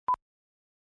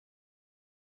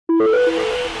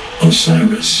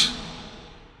Osiris.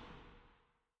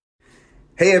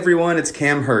 Hey everyone, it's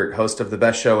Cam Hurt, host of the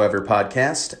Best Show Ever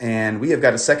podcast, and we have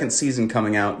got a second season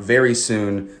coming out very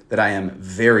soon that I am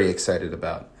very excited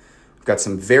about. We've got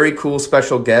some very cool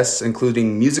special guests,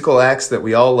 including musical acts that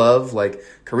we all love, like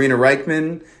Karina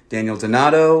Reichman, Daniel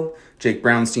Donato, Jake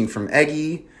Brownstein from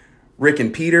Eggy, Rick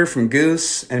and Peter from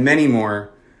Goose, and many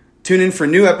more. Tune in for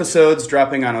new episodes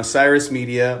dropping on Osiris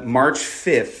Media March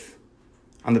 5th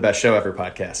on the Best Show Ever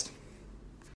podcast.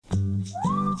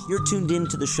 You're tuned in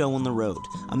to The Show on the Road,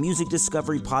 a music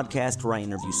discovery podcast where I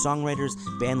interview songwriters,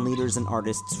 band leaders, and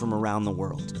artists from around the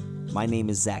world. My name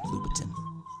is Zach Lubiton.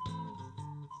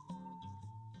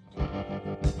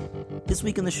 This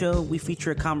week on the show, we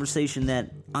feature a conversation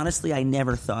that, honestly, I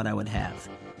never thought I would have.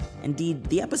 Indeed,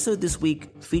 the episode this week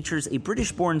features a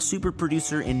British-born super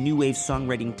producer and new wave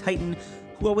songwriting titan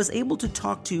who I was able to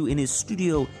talk to in his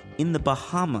studio in the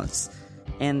Bahamas.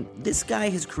 And this guy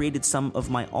has created some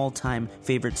of my all-time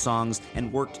favorite songs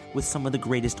and worked with some of the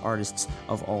greatest artists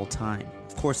of all time.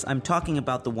 Of course, I'm talking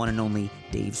about the one and only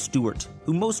Dave Stewart,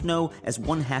 who most know as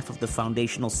one half of the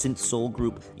foundational synth soul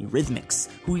group Eurythmics,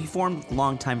 who he formed with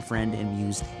longtime friend and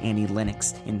muse Annie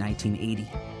Lennox in 1980.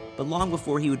 But long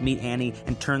before he would meet Annie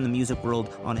and turn the music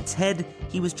world on its head,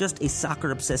 he was just a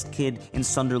soccer-obsessed kid in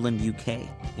Sunderland, UK.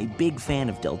 A big fan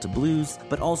of Delta blues,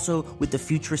 but also with the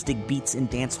futuristic beats and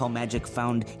dancehall magic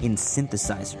found in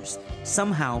synthesizers.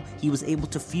 Somehow, he was able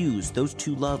to fuse those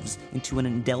two loves into an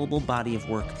indelible body of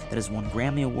work that has won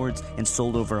Grammy Awards and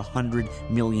sold over 100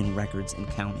 million records and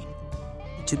counting.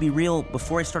 To be real,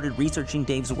 before I started researching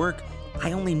Dave's work,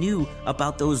 I only knew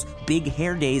about those big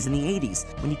hair days in the 80s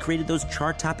when he created those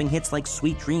chart-topping hits like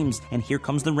Sweet Dreams and Here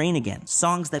Comes the Rain Again,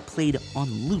 songs that played on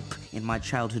loop in my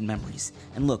childhood memories.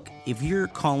 And look, if you're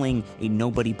calling a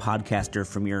nobody podcaster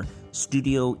from your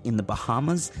studio in the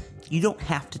Bahamas, you don't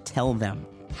have to tell them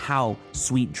how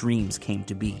Sweet Dreams came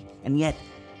to be. And yet,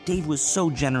 Dave was so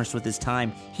generous with his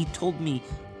time, he told me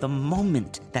the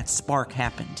moment that spark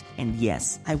happened. And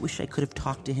yes, I wish I could have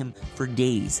talked to him for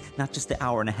days, not just the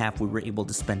hour and a half we were able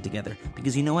to spend together.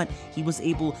 Because you know what? He was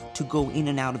able to go in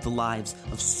and out of the lives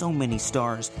of so many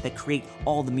stars that create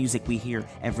all the music we hear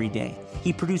every day.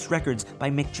 He produced records by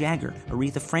Mick Jagger,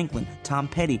 Aretha Franklin, Tom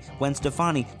Petty, Gwen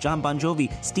Stefani, John Bon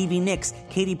Jovi, Stevie Nicks,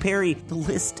 Katy Perry. The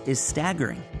list is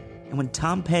staggering. And when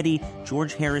Tom Petty,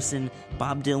 George Harrison,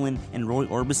 Bob Dylan, and Roy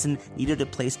Orbison needed a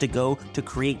place to go to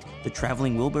create the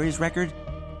Traveling Wilburys record,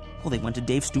 well, they went to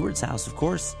Dave Stewart's house, of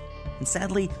course. And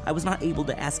sadly, I was not able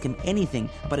to ask him anything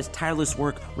about his tireless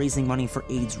work raising money for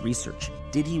AIDS research.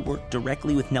 Did he work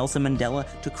directly with Nelson Mandela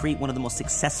to create one of the most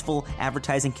successful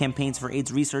advertising campaigns for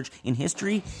AIDS research in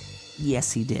history?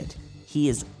 Yes, he did. He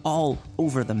is all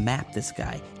over the map, this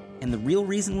guy. And the real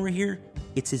reason we're here?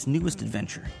 It's his newest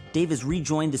adventure. Dave has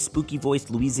rejoined the spooky-voiced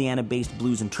Louisiana-based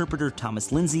blues interpreter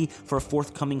Thomas Lindsay for a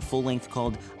forthcoming full-length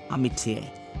called Amitié,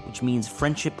 which means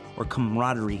friendship or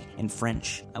camaraderie in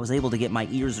French. I was able to get my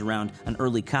ears around an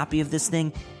early copy of this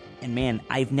thing, and man,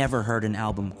 I've never heard an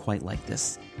album quite like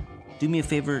this. Do me a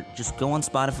favor, just go on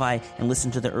Spotify and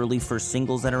listen to the early first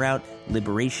singles that are out,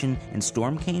 Liberation and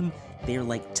Storm Came. They are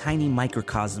like tiny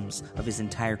microcosms of his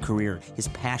entire career, his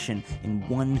passion in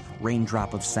one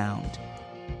raindrop of sound.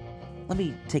 Let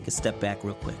me take a step back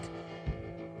real quick.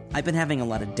 I've been having a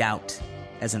lot of doubt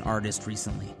as an artist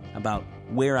recently about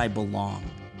where I belong.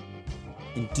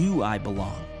 And do I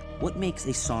belong? What makes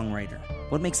a songwriter?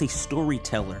 What makes a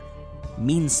storyteller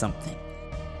mean something?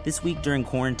 This week during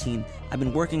quarantine, I've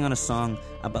been working on a song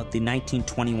about the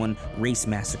 1921 race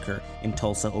massacre in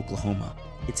Tulsa, Oklahoma.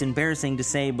 It's embarrassing to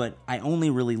say, but I only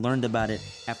really learned about it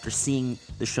after seeing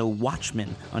the show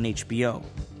Watchmen on HBO.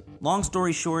 Long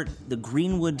story short, the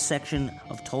Greenwood section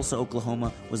of Tulsa,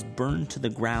 Oklahoma was burned to the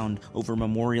ground over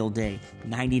Memorial Day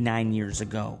 99 years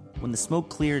ago. When the smoke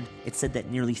cleared, it said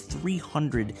that nearly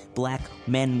 300 black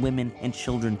men, women, and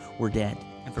children were dead.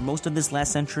 And for most of this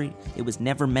last century, it was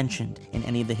never mentioned in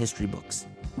any of the history books.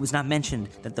 It was not mentioned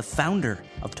that the founder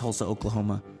of Tulsa,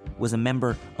 Oklahoma was a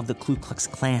member of the Ku Klux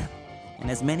Klan.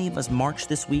 And as many of us marched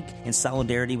this week in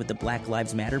solidarity with the Black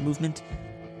Lives Matter movement,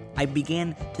 I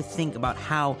began to think about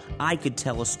how I could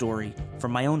tell a story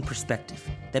from my own perspective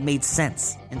that made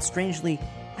sense. And strangely,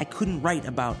 I couldn't write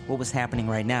about what was happening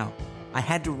right now. I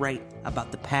had to write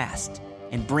about the past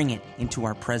and bring it into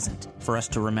our present for us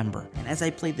to remember. And as I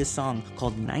played this song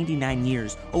called 99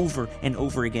 Years over and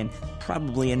over again,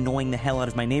 probably annoying the hell out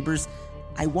of my neighbors,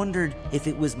 I wondered if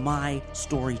it was my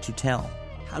story to tell.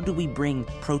 How do we bring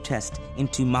protest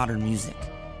into modern music?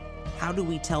 How do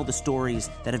we tell the stories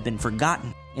that have been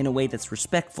forgotten in a way that's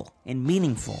respectful and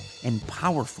meaningful and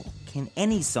powerful? Can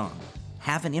any song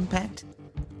have an impact?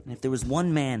 And if there was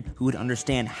one man who would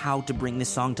understand how to bring this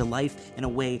song to life in a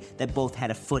way that both had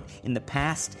a foot in the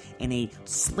past and a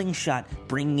slingshot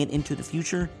bringing it into the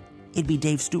future, it'd be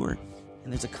Dave Stewart.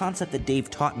 And there's a concept that Dave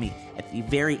taught me at the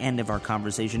very end of our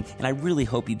conversation, and I really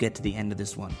hope you get to the end of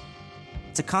this one.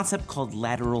 It's a concept called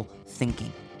lateral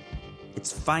thinking.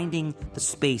 It's finding the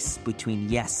space between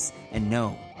yes and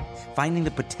no, finding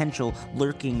the potential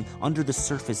lurking under the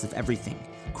surface of everything,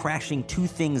 crashing two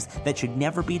things that should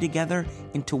never be together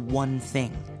into one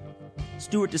thing.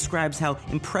 Stewart describes how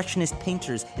Impressionist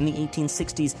painters in the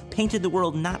 1860s painted the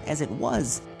world not as it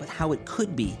was, but how it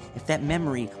could be if that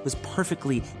memory was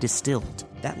perfectly distilled.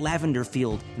 That lavender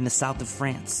field in the south of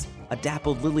France, a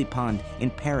dappled lily pond in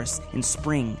Paris in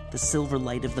spring, the silver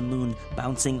light of the moon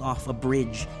bouncing off a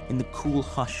bridge in the cool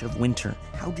hush of winter.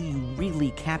 How do you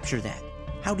really capture that?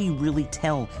 How do you really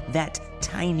tell that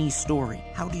tiny story?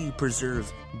 How do you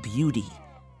preserve beauty?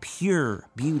 Pure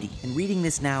beauty. And reading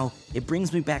this now, it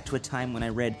brings me back to a time when I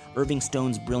read Irving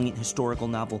Stone's brilliant historical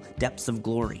novel, Depths of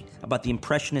Glory, about the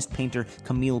Impressionist painter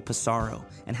Camille Pissarro,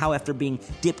 and how after being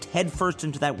dipped headfirst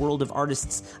into that world of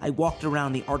artists, I walked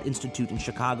around the Art Institute in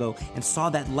Chicago and saw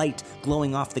that light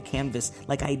glowing off the canvas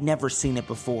like I'd never seen it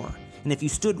before. And if you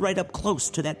stood right up close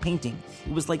to that painting,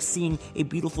 it was like seeing a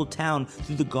beautiful town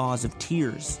through the gauze of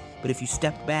tears. But if you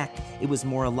stepped back, it was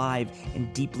more alive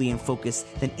and deeply in focus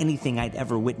than anything I'd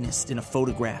ever witnessed in a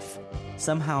photograph.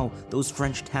 Somehow, those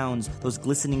French towns, those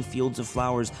glistening fields of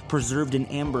flowers, preserved in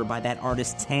amber by that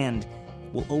artist's hand,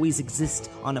 will always exist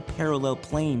on a parallel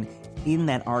plane in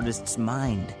that artist's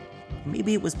mind.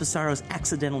 Maybe it was Pissarro's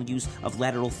accidental use of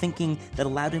lateral thinking that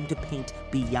allowed him to paint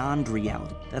beyond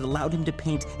reality, that allowed him to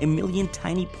paint a million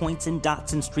tiny points and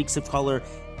dots and streaks of color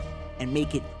and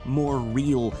make it more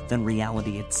real than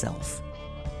reality itself.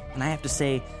 And I have to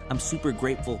say, I'm super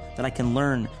grateful that I can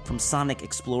learn from sonic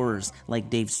explorers like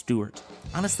Dave Stewart.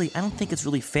 Honestly, I don't think it's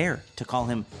really fair to call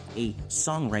him a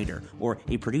songwriter or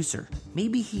a producer.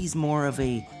 Maybe he's more of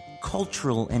a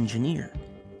cultural engineer.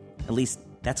 At least,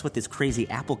 that's what this crazy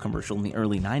Apple commercial in the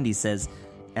early 90s says.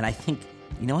 And I think,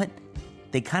 you know what?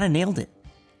 They kind of nailed it.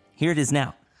 Here it is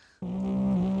now.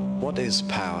 What is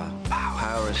power?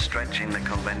 Power is stretching the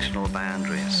conventional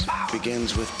boundaries. Power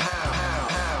begins with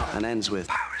power, and ends with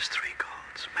power is three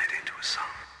chords made into a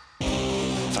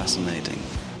song. Fascinating.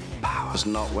 Power does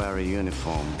not wear a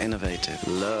uniform. Innovative.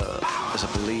 Love is a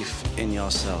belief in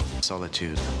yourself.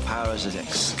 Solitude. Power is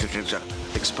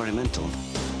experimental.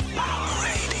 Power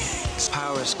radiates.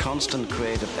 Power is constant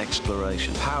creative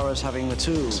exploration. Power is having the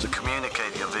tools to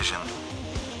communicate your vision.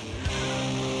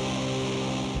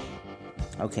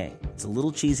 Okay, it's a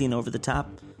little cheesy and over the top,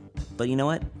 but you know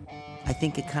what? I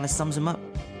think it kind of sums him up.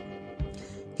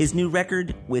 His new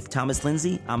record with Thomas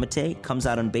Lindsay, Amate, comes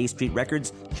out on Bay Street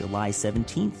Records July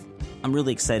 17th. I'm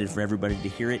really excited for everybody to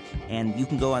hear it, and you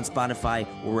can go on Spotify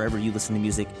or wherever you listen to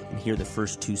music and hear the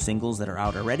first two singles that are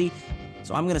out already.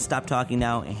 So I'm going to stop talking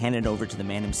now and hand it over to the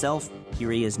man himself.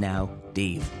 Here he is now,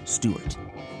 Dave Stewart.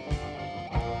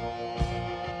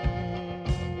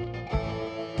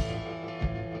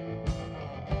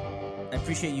 I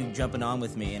appreciate you jumping on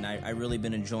with me, and I really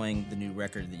been enjoying the new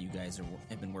record that you guys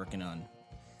have been working on.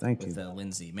 Thank you. With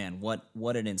Lindsay. Man,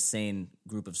 what an insane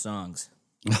group of songs.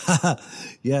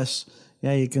 Yes.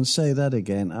 Yeah, you can say that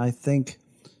again. I think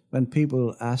when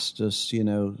people asked us,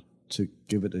 to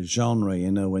give it a genre,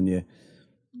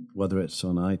 whether it's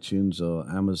on iTunes or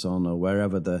Amazon or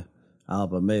wherever the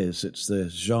album is, it's the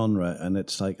genre, and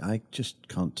it's like, I just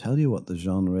can't tell you what the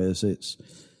genre is. It's,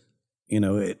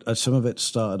 some of it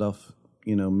started off,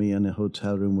 me in a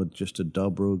hotel room with just a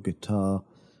dobro guitar,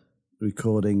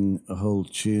 recording a whole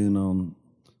tune on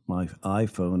my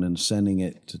iPhone and sending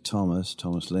it to Thomas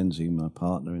Lindsay, my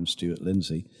partner in Stewart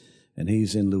Lindsay, and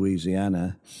he's in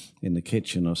Louisiana in the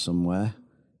kitchen or somewhere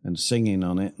and singing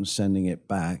on it and sending it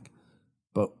back.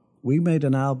 But we made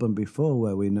an album before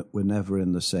where we were never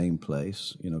in the same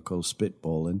place, called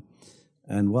Spitballing.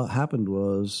 And what happened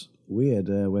was weird.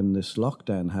 When this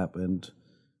lockdown happened,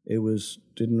 it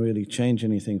didn't really change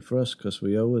anything for us because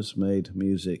we always made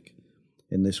music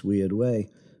in this weird way.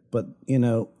 But,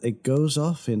 it goes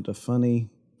off into funny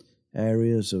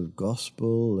areas of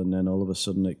gospel, and then all of a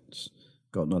sudden it's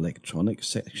got an electronic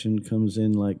section comes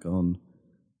in, like on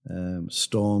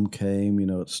Storm Came,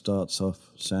 it starts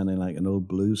off sounding like an old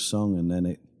blues song, and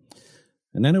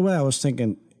anyway, I was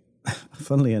thinking,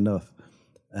 funnily enough,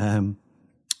 a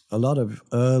lot of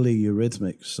early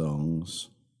Eurythmics songs,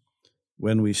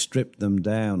 when we stripped them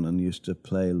down and used to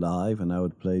play live, and I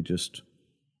would play just,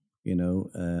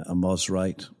 a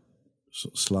Mosrite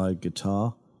slide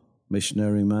guitar,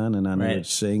 Missionary Man, and I would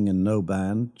sing and no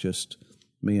band, just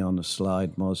me on the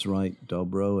slide, Moz Wright,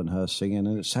 dobro, and her singing,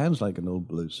 and it sounds like an old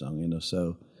blues song, you know.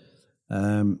 So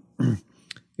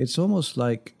it's almost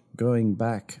like going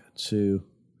back to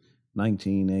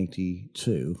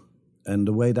 1982, and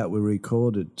the way that we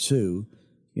recorded too,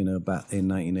 you know, back in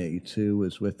 1982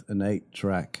 was with an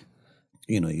 8-track.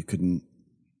 You know, you couldn't,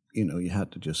 you know, you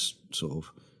had to just sort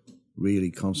of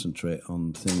really concentrate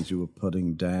on things you were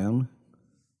putting down,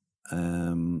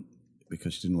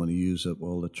 because you didn't want to use up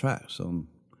all the tracks on.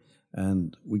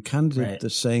 And we kind of did the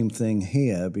same thing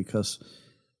here, because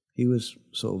he was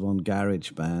sort of on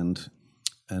GarageBand,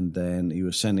 and then he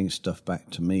was sending stuff back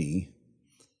to me.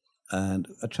 And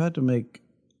I tried to make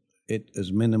it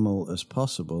as minimal as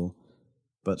possible,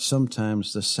 but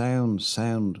sometimes the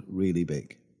sound really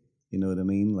big. You know what I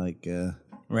mean? Like,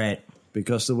 right.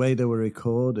 Because the way they were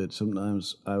recorded,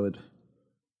 sometimes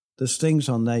there's things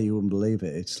on there you wouldn't believe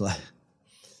it.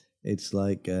 It's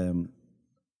like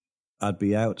I'd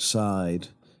be outside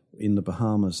in the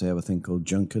Bahamas. They have a thing called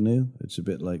Junkanoo. It's a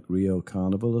bit like Rio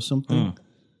Carnival or something.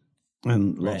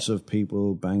 And lots of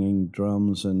people banging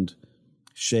drums and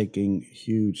shaking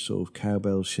huge sort of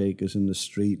cowbell shakers in the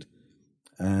street.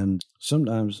 And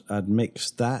sometimes I'd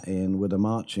mix that in with a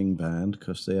marching band,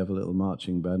 because they have a little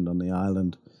marching band on the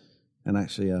island. And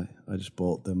actually, I just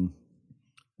bought them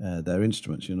their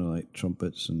instruments, you know, like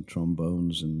trumpets and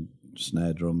trombones and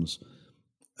snare drums.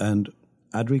 And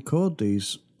I'd record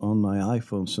these on my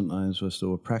iPhone sometimes as they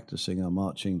were practicing or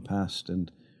marching past.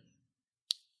 And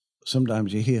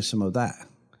sometimes you hear some of that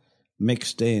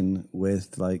mixed in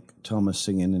with like Thomas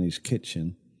singing in his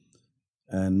kitchen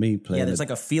and me playing. Yeah, there's like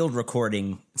a field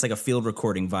recording. It's like a field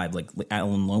recording vibe, like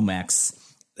Alan Lomax.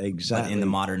 Exactly. But in the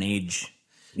modern age.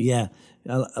 Yeah,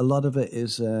 a lot of it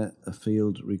is a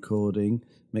field recording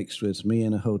mixed with me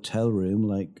in a hotel room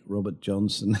like Robert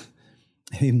Johnson,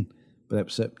 but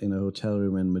except in a hotel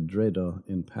room in Madrid or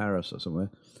in Paris or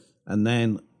somewhere. And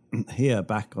then here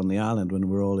back on the island when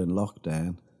we're all in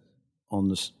lockdown, on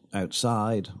the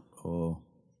outside or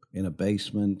in a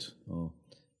basement or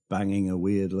banging a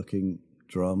weird-looking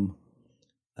drum,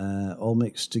 all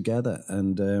mixed together.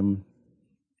 And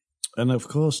of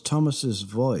course, Thomas's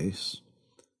voice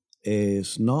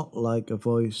is not like a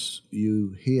voice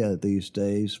you hear these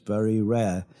days, very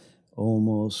rare,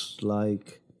 almost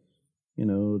like, you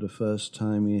know, the first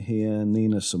time you hear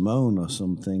Nina Simone or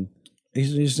something.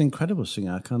 He's an incredible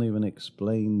singer. I can't even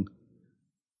explain,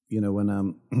 you know, when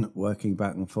I'm working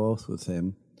back and forth with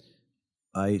him,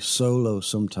 I solo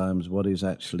sometimes what he's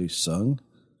actually sung,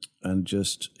 and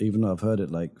just, even though I've heard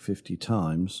it like 50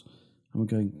 times, I'm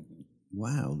going,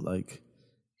 wow, like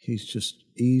he's just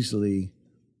easily,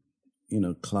 you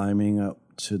know, climbing up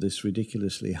to this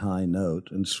ridiculously high note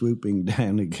and swooping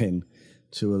down again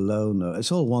to a low note.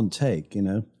 It's all one take, you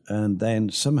know, and then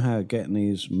somehow getting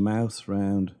his mouth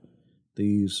round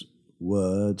these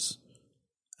words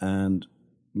and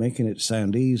making it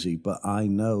sound easy, but I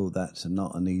know that's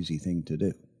not an easy thing to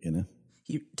do, you know.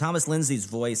 Thomas Lindsay's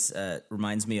voice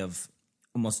reminds me of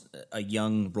almost a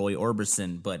young Roy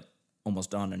Orbison, but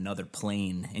almost on another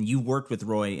plane. And you worked with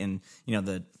Roy in, you know,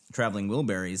 the Traveling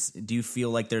Wilburys. Do you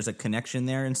feel like there's a connection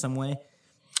there in some way?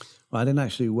 Well, I didn't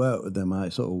actually work with them. I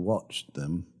sort of watched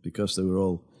them because they were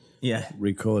all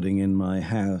recording in my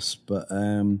house. But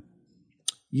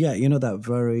yeah, you know, that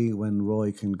when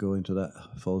Roy can go into that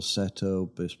falsetto,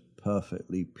 is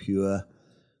perfectly pure.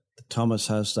 Thomas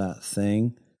has that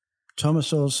thing.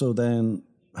 Thomas also then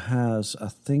has, I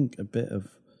think, a bit of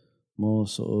more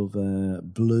sort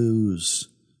of blues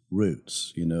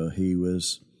roots. You know, he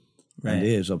was and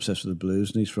is obsessed with the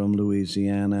blues, and he's from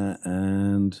Louisiana,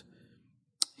 and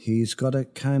he's got a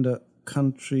kind of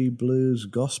country blues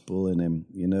gospel in him.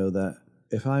 You know, that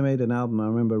if I made an album, I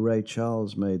remember Ray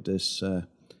Charles made this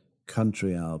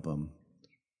country album.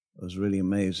 It was really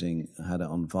amazing. I had it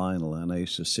on vinyl, and I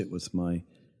used to sit with my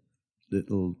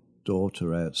little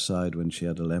daughter outside when she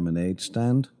had a lemonade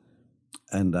stand,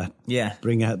 and I'd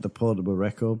bring out the portable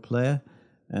record player,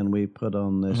 and we put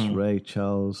on this Ray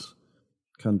Charles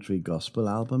country gospel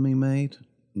album he made.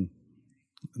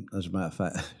 As a matter of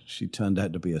fact, she turned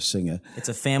out to be a singer. It's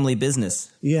a family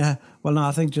business. Yeah. Well, no,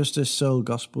 I think just this soul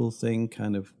gospel thing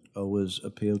kind of always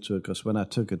appealed to her, because when I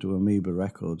took her to Amoeba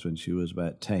Records when she was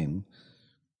about 10,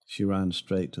 she ran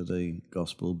straight to the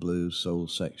gospel blues soul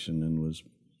section and was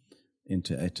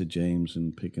into Etta James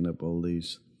and picking up all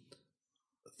these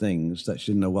things that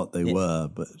she didn't know what they were,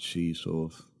 but she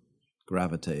sort of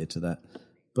gravitated to that.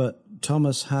 But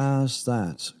Thomas has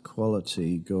that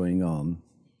quality going on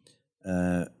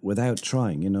without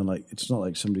trying, you know, like it's not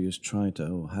like somebody who's trying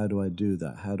to, how do I do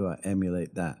that? How do I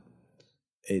emulate that?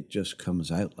 It just comes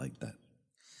out like that.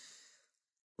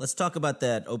 Let's talk about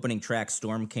that opening track,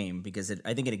 Storm Came, because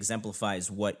I think it exemplifies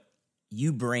what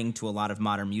you bring to a lot of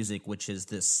modern music, which is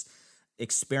this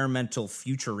experimental,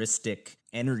 futuristic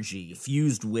energy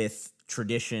fused with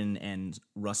tradition and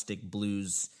rustic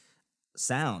blues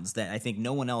sounds that I think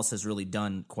no one else has really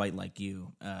done quite like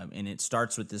you. And it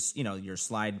starts with this, your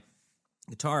slide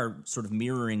guitar sort of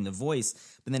mirroring the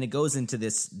voice, but then it goes into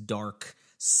this dark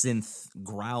synth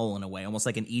growl in a way, almost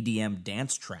like an EDM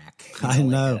dance track. I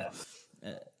know.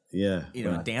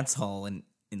 A dance hall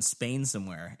in Spain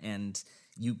somewhere. And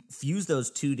you fuse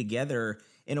those two together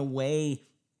in a way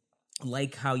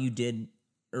like how you did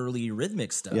early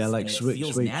Eurythmics stuff. Yeah, like it Sweet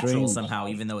feels Sweet natural Dreams. somehow,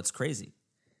 even though it's crazy.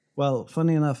 Well,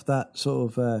 funny enough, that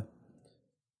sort of,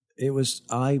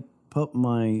 I put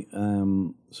my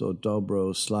sort of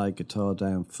dobro slide guitar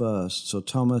down first. So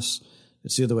Thomas,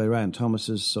 it's the other way around. Thomas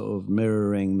is sort of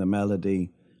mirroring the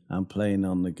melody I'm playing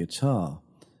on the guitar.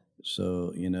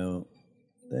 So,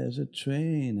 there's a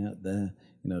train out there,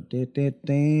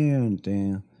 down,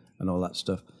 and all that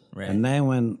stuff. Right. And then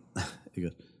when he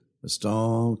goes, the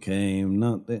storm came,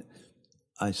 not that.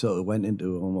 I sort of went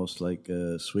into almost like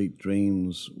a Sweet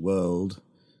Dreams world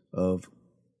of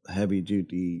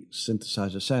heavy-duty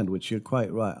synthesizer sound, which you're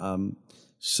quite right. I'm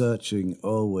searching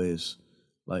always,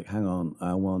 like, hang on,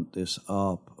 I want this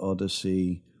ARP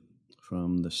Odyssey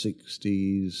from the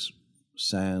 60s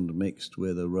sound mixed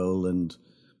with a Roland,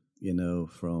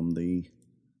 from the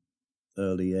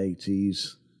early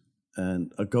 80s,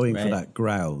 and going for that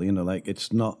growl, like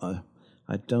it's not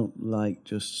I don't like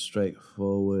just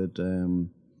straightforward,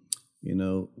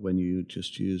 when you're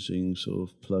just using sort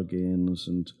of plugins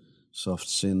and soft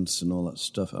synths and all that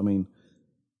stuff. I mean,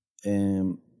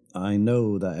 I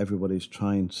know that everybody's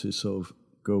trying to sort of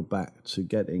go back to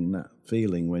getting that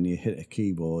feeling when you hit a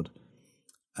keyboard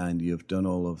and you've done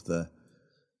all of the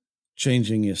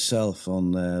changing yourself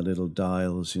on their little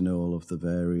dials, all of the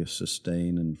various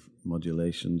sustain and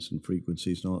modulations and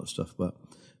frequencies and all that stuff. But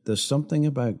there's something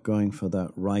about going for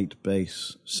that right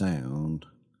bass sound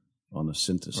on a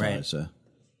synthesizer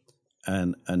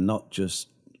and not just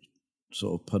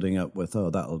sort of putting up with,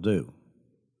 that'll do.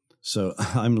 So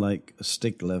I'm like a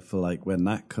stickler for like when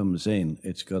that comes in,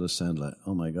 it's got to sound like,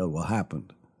 oh my God, what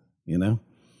happened? Yeah.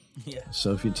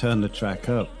 So if you turn the track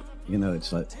up,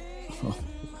 it's like, oh,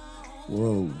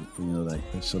 whoa, like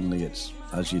suddenly it's,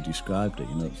 as you described it,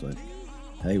 it's like,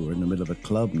 hey, we're in the middle of a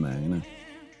club now,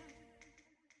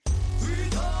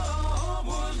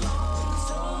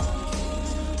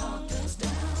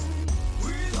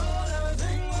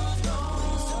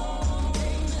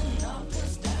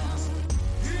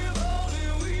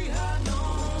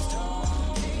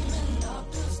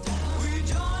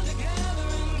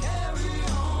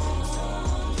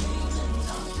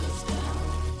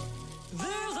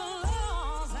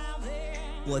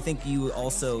 Well, I think you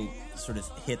also sort of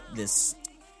hit this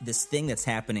thing that's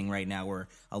happening right now where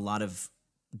a lot of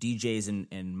DJs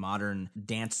and modern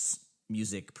dance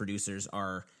music producers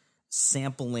are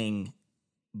sampling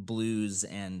blues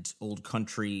and old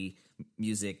country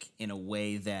music in a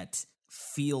way that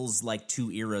feels like two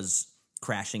eras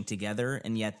crashing together,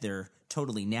 and yet they're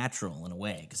totally natural in a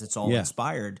way because it's all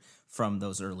inspired from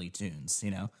those early tunes,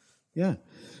 Yeah.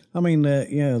 I mean,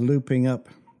 looping up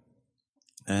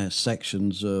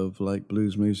sections of like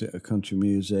blues music or country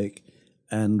music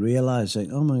and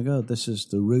realizing, oh my God, this is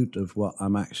the root of what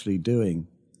I'm actually doing,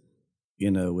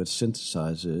 with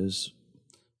synthesizers.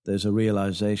 There's a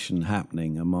realization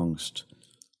happening amongst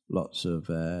lots of,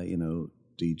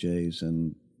 DJs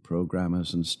and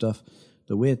programmers and stuff.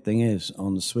 The weird thing is,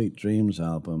 on the Sweet Dreams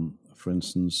album, for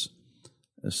instance,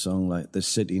 a song like The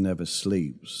City Never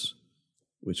Sleeps,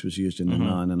 which was used in the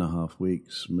 9.5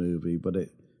 Weeks movie, but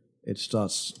it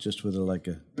starts just with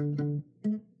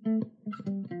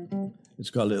it's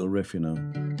got a little riff,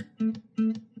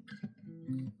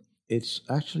 It's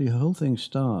actually, the whole thing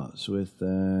starts with,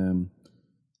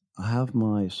 I have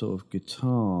my sort of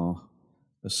guitar,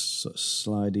 a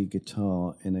slidey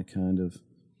guitar in a kind of,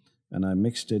 and I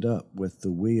mixed it up with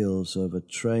the wheels of a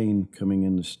train coming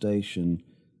in the station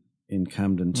in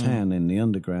Camden Town in the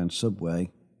underground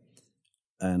subway,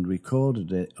 and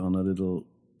recorded it on a little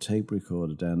tape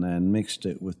recorder down there and mixed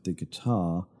it with the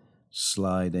guitar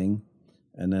sliding,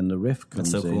 and then the riff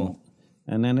comes in. Cool.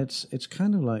 And then it's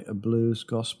kind of like a blues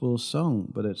gospel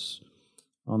song, but it's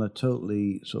on a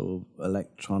totally sort of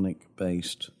electronic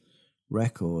based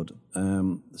record.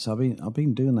 So I've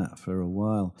been doing that for a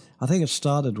while. I think it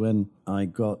started when I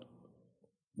got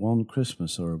one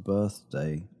Christmas or a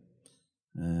birthday.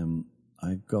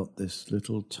 I got this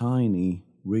little tiny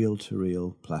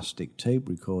reel-to-reel plastic tape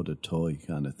recorder toy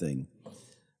kind of thing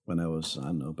when I was,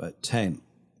 about 10.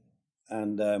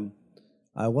 And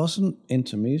I wasn't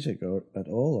into music at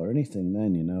all or anything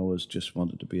then, I was just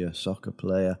wanted to be a soccer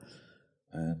player.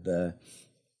 And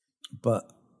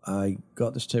but I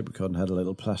got this tape recorder and had a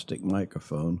little plastic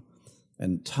microphone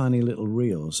and tiny little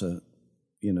reels,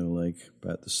 like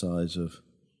about the size of,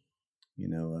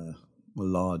 a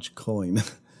large coin.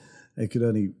 I could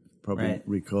only probably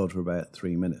record for about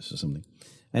 3 minutes or something.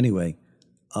 Anyway,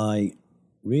 I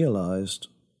realized,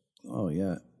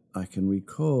 I can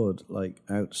record like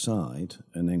outside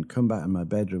and then come back in my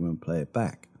bedroom and play it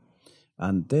back.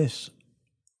 And this,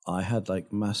 I had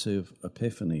like massive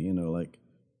epiphany,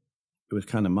 it was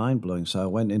kind of mind-blowing. So I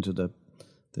went into the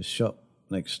shop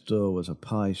next door, was a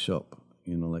pie shop,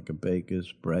 like a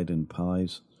baker's, bread and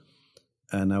pies.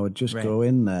 And I would just go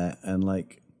in there and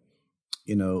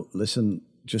listen,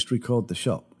 just record the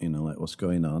shop, like what's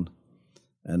going on.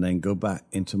 And then go back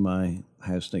into my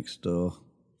house next door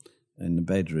in the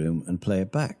bedroom and play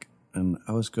it back. And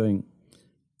I was going,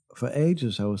 for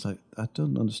ages, I was like, I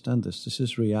don't understand this. This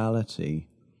is reality,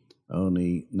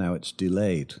 only now it's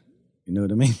delayed. You know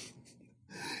what I mean?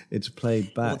 It's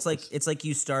played back. Well, it's like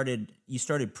you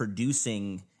started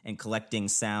producing and collecting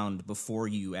sound before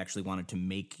you actually wanted to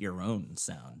make your own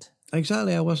sound.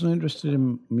 Exactly. I wasn't interested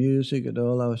in music at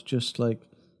all. I was just like,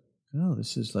 oh,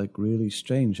 this is like really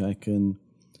strange. I can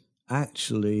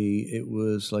actually, it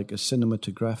was like a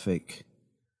cinematographic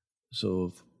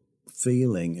sort of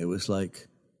feeling. It was like,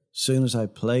 as soon as I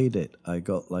played it, I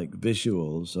got like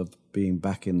visuals of being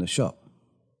back in the shop.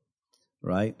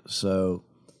 Right? So,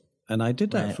 and I did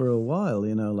that for a while,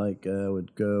 I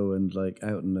would go and like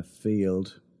out in the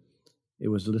field. It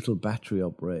was a little battery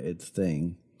operated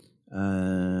thing.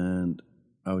 And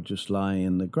I would just lie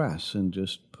in the grass and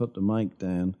just put the mic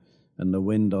down and the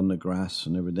wind on the grass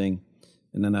and everything.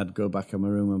 And then I'd go back in my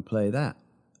room and play that.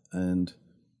 And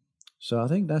so I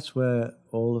think that's where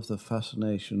all of the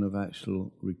fascination of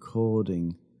actual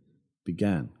recording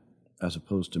began, as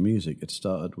opposed to music. It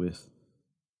started with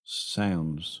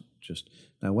sounds.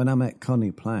 Now, when I met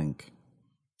Conny Plank,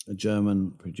 a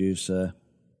German producer,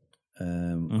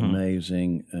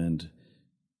 amazing, and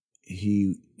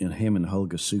him and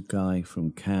Holger Sukai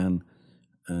from Cannes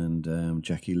and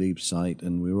Jackie Liebsite,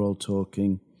 and we were all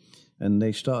talking, and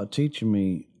they started teaching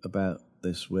me about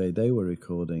this way they were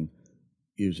recording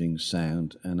using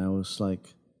sound, and I was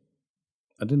like,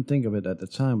 I didn't think of it at the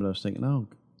time, but I was thinking, oh,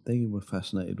 they were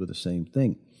fascinated with the same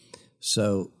thing.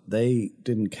 So they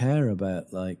didn't care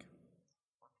about like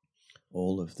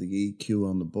all of the EQ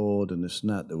on the board and this and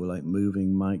that. They were like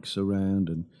moving mics around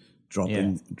and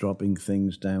dropping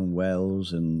things down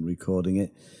wells and recording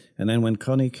it. And then when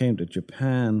Connie came to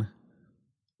Japan,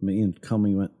 me and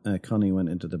Connie went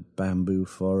into the bamboo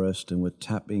forest and were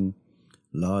tapping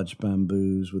large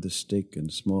bamboos with a stick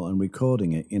and small and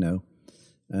recording it,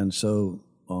 And so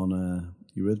on a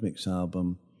Eurythmics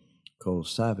album called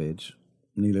Savage,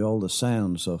 nearly all the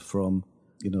sounds are from,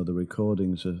 the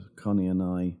recordings of Connie and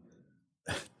I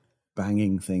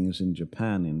banging things in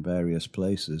Japan in various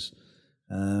places.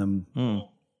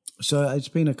 So it's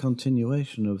been a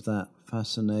continuation of that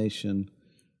fascination,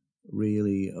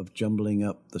 really, of jumbling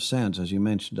up the sounds, as you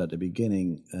mentioned at the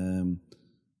beginning,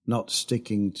 not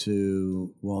sticking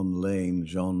to one lane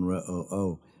genre.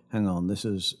 Hang on, this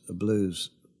is a blues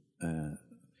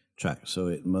track, so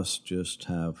it must just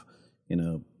have,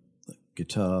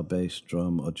 guitar, bass,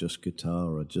 drum, or just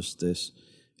guitar, or just this.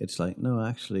 It's like, no,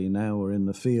 actually, now we're in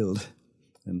the field.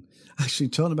 And actually,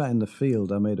 talking about in the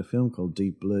field, I made a film called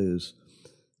Deep Blues,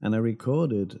 and I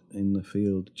recorded in the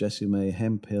field Jessie May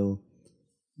Hemphill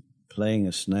playing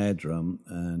a snare drum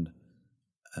and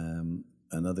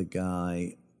another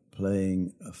guy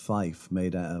playing a fife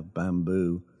made out of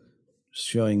bamboo,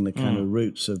 showing the kind of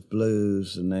roots of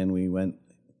blues. And then we went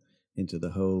into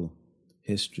the whole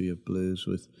history of blues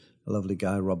with a lovely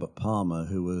guy, Robert Palmer,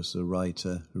 who was the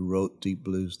writer who wrote Deep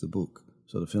Blues, the book.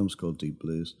 So the film's called Deep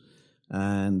Blues.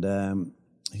 And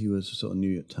he was a sort of New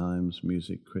York Times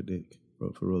music critic,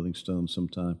 wrote for Rolling Stone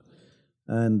sometime.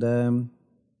 And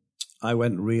I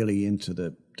went really into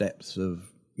the depths of,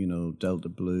 Delta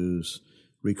blues,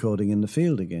 recording in the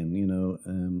field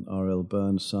again, R.L.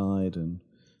 Burnside and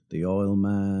The Oil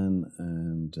Man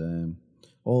and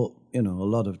all, a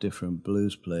lot of different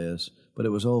blues players, but it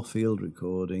was all field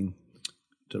recording.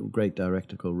 A great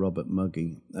director called Robert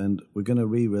Muggy, and we're going to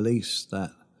re-release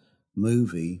that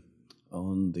movie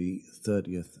on the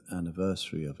 30th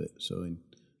anniversary of it, so in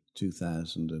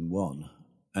 2021,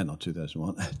 not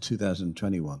 2001,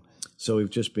 2021. So we've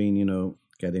just been,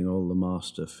 getting all the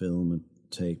master film and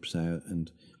tapes out, and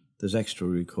there's extra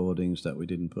recordings that we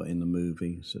didn't put in the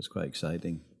movie, so it's quite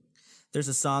exciting. There's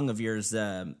a song of yours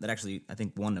that actually, I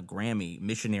think, won a Grammy,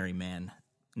 Missionary Man,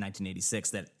 1986,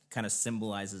 that kind of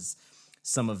symbolizes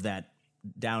some of that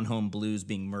down-home blues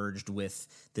being merged with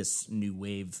this new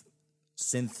wave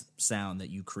synth sound that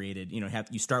you created. You know,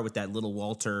 you start with that little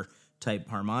Walter-type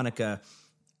harmonica,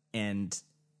 and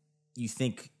you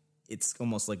think it's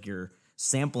almost like you're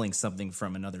sampling something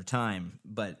from another time,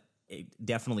 but it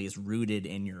definitely is rooted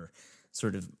in your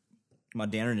sort of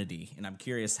modernity. And I'm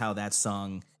curious how that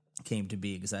song came to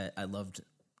be, because I loved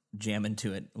jamming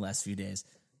to it the last few days.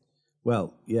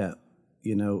 Well, yeah,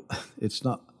 you know, it's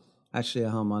not actually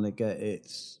a harmonica.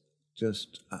 It's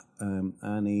just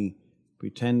Annie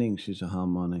pretending she's a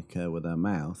harmonica with her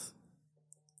mouth,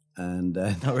 and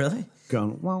oh, really?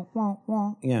 Going wah wah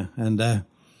wah, yeah, and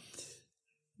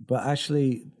but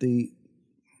actually the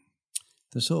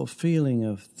sort of feeling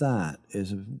of that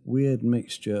is a weird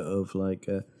mixture of like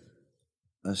a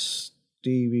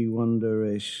Stevie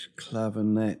Wonder-ish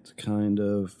clavinet kind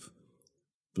of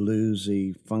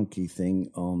bluesy, funky thing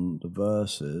on the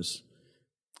verses,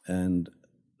 and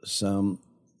some,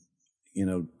 you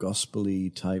know, gospel-y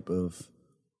type of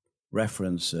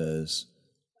references.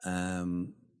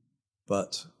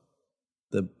 But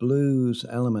the blues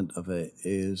element of it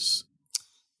is,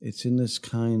 it's in this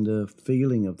kind of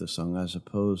feeling of the song as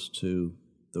opposed to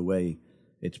the way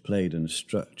it's played and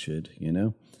structured, you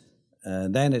know?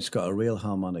 And then it's got a real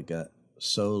harmonica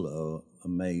solo,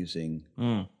 amazing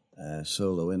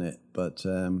solo in it. But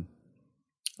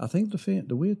I think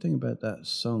the weird thing about that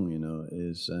song, you know,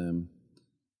 is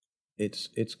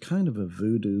it's kind of a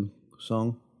voodoo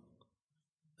song.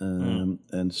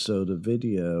 And so the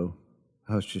video,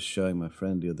 I was just showing my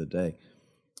friend the other day,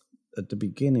 at the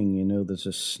beginning, you know, there's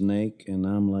a snake, and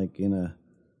I'm like in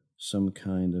some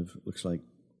kind of, looks like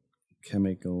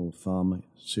chemical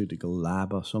pharmaceutical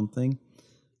lab or something,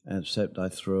 except I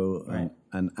throw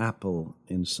an apple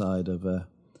inside of a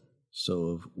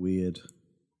sort of weird,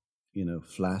 you know,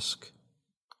 flask,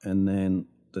 and then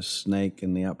the snake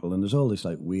and the apple, and there's all these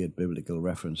like weird biblical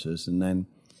references, and then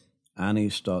Annie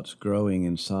starts growing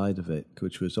inside of it,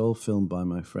 which was all filmed by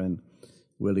my friend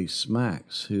Willie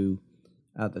Smacks, who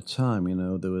at the time, you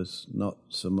know, there was not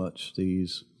so much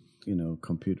these, you know,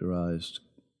 computerized,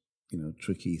 you know,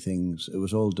 tricky things. It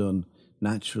was all done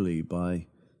naturally by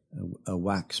a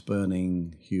wax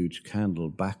burning huge candle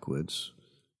backwards,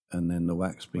 and then the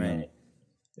wax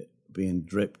being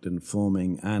dripped and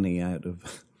forming Annie out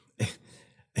of.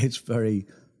 It's very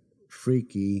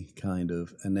freaky, kind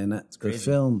of. And then the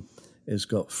film has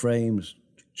got frames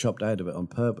chopped out of it on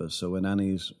purpose, so when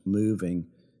Annie's moving,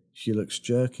 she looks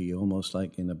jerky, almost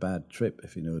like in a bad trip,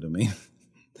 if you know what I mean.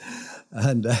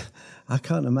 And I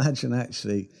can't imagine,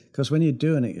 actually, because when you're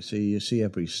doing it, you see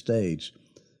every stage,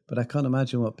 but I can't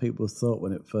imagine what people thought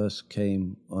when it first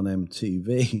came on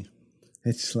MTV.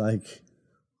 It's like,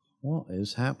 what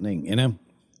is happening, you know?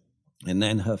 And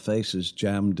then her face is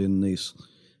jammed in this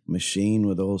machine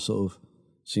with all sort of,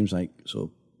 seems like sort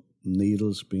of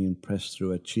needles being pressed through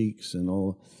her cheeks and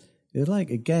all. It's like,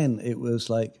 again, it was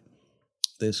like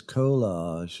this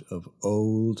collage of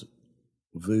old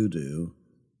voodoo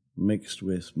mixed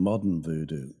with modern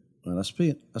voodoo. And I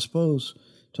suppose,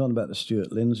 talking about the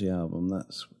Stewart Lindsay album,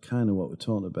 that's kind of what we're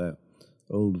talking about,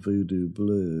 old voodoo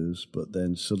blues, but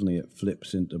then suddenly it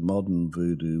flips into modern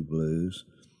voodoo blues.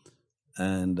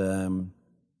 And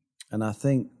I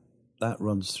think that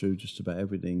runs through just about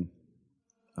everything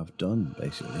I've done,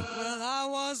 basically. Well, I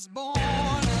was born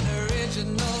an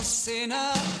original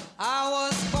sinner. I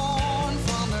was born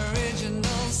from original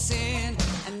sin.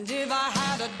 And if I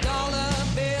had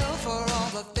 $1 bill for all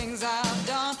the things I've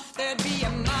done, there'd be a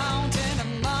mountain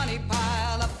of money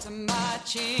piled up to my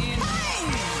chin. Hey!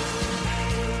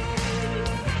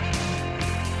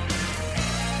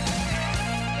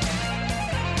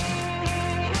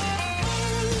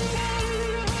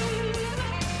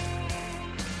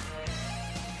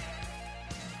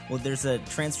 Well, there's a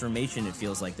transformation, it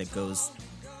feels like, that goes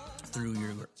through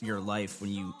your life when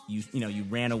you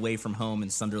ran away from home in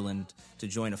Sunderland to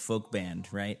join a folk band,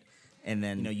 right? And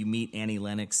then you meet Annie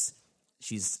Lennox.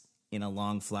 She's in a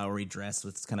long flowery dress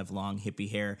with kind of long hippie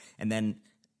hair, and then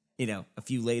a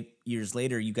few years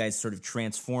later, you guys sort of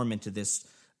transform into this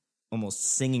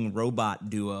almost singing robot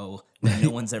duo that no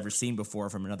one's ever seen before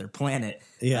from another planet.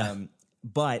 Yeah,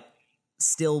 but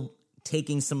still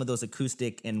taking some of those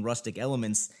acoustic and rustic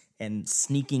elements and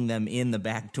sneaking them in the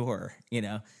back door,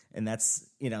 and that's,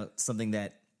 something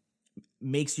that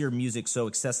makes your music so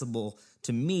accessible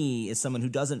to me as someone who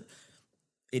doesn't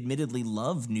admittedly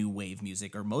love new wave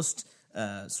music or most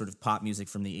sort of pop music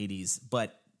from the 80s.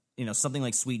 But, something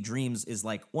like Sweet Dreams is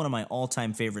like one of my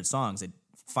all-time favorite songs. It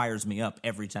fires me up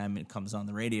every time it comes on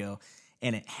the radio.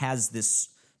 And it has this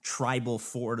tribal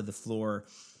four to the floor,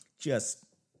 just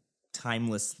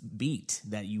timeless beat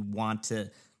that you want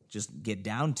to just get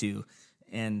down to.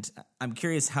 And I'm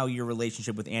curious how your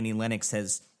relationship with Annie Lennox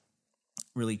has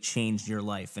really changed your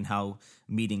life and how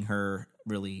meeting her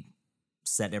really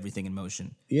set everything in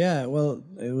motion. Yeah, well,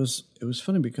 it was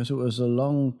funny because it was a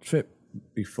long trip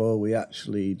before we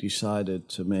actually decided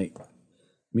to make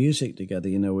music together.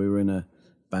 You know, we were in a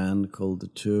band called The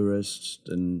Tourists,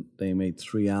 and they made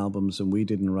 3 albums, and we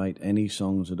didn't write any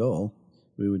songs at all.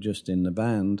 We were just in the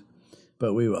band,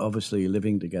 but we were obviously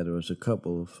living together as a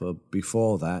couple for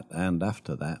before that and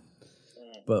after that.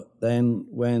 But then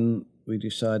when we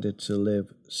decided to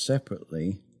live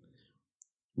separately,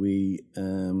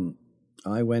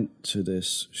 I went to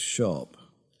this shop,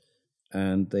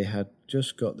 and they had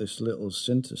just got this little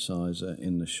synthesizer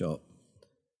in the shop.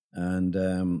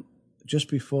 And just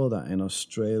before that, in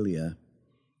Australia,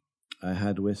 I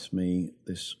had with me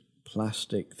this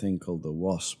plastic thing called the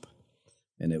Wasp,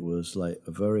 and it was like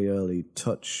a very early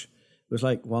touch. It was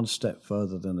like one step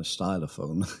further than a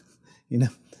stylophone, you know,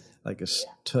 like a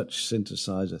touch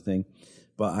synthesizer thing.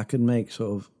 But I could make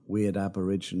sort of weird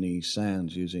Aborigine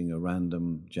sounds using a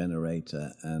random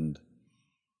generator and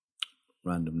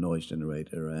random noise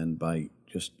generator, and by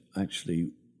just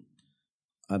actually,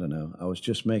 I don't know, I was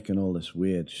just making all this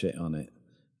weird shit on it.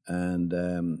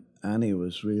 And Annie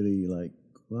was really like,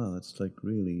 wow, that's like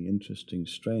really interesting,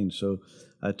 strange. So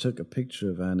I took a picture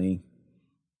of Annie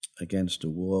against a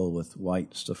wall with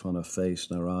white stuff on her face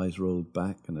and her eyes rolled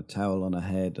back and a towel on her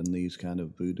head and these kind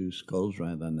of voodoo skulls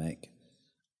around her neck,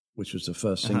 which was the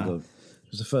first single.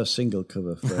 It was the first single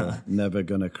cover for Never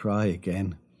Gonna Cry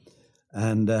Again.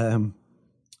 And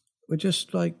we're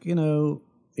just like, you know,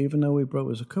 even though we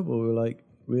broke as a couple, we were like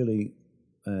really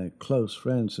close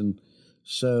friends. And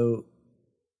so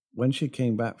when she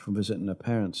came back from visiting her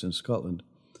parents in Scotland,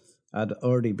 I'd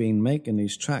already been making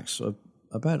these tracks,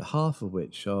 about half of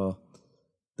which are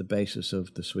the basis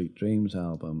of the Sweet Dreams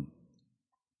album,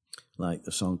 like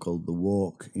the song called The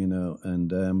Walk, you know,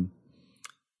 and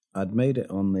I'd made it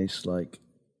on this like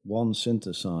one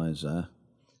synthesizer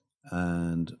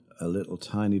and a little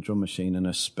tiny drum machine and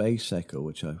a Space Echo,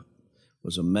 which I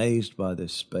was amazed by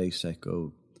this Space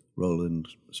Echo, Roland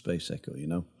Space Echo, you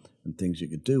know, and things you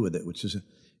could do with it, which is,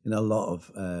 you know, a lot of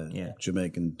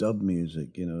Jamaican dub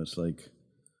music, you know, it's like,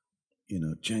 you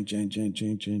know, chang, chang, chang,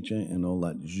 chang, chang, chang, and all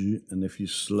that. And if you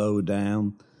slow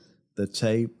down the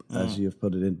tape as you've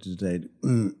put it into the tape,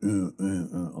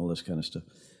 all this kind of stuff.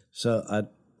 So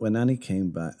when Annie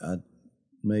came back, I'd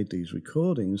made these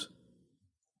recordings,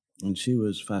 and she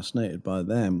was fascinated by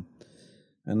them.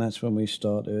 And that's when we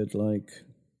started, like,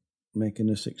 making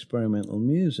this experimental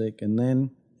music. And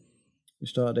then we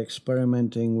started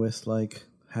experimenting with, like,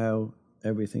 how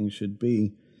everything should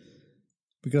be.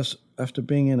 Because after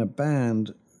being in a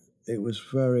band, it was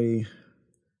very,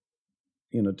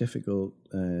 you know, difficult,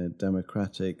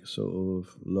 democratic sort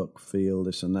of look, feel,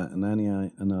 this and that. And Annie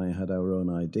and I had our own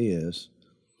ideas,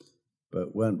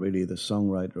 but weren't really the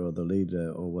songwriter or the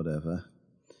leader or whatever.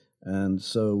 And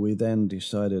so we then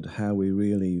decided how we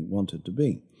really wanted to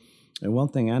be. And one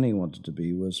thing Annie wanted to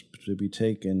be was to be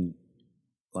taken,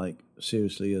 like,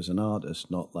 seriously as an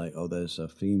artist, not like, oh, there's a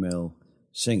female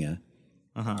singer.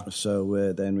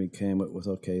 So then we came up with,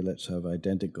 okay, let's have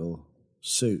identical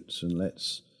suits and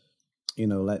let's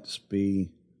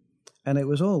be... And it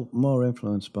was all more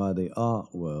influenced by the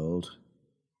art world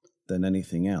than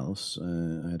anything else.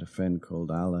 I had a friend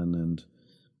called Alan, and,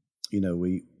 you know,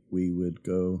 we would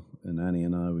go, and Annie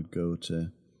and I would go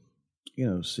to, you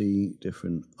know, see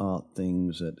different art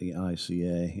things at the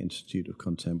ICA, Institute of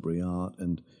Contemporary Art,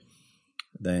 and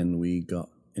then we got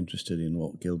interested in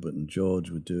what Gilbert and George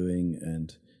were doing.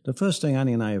 And the first thing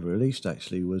Annie and I ever released,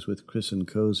 actually, was with Chris and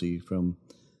Cozy from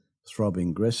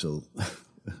Throbbing Gristle.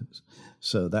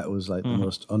 So that was like the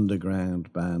most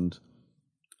underground band,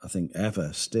 I think,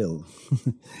 ever still,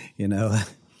 you know.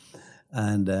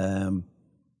 And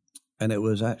it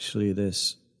was actually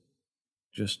this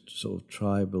just sort of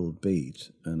tribal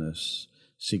beat and a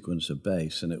sequence of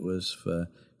bass. And it was for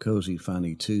Cozy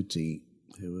Fanny Tutti,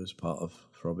 who was part of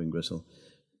Throbbing Gristle.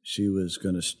 She was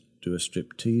going to do a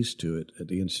striptease to it at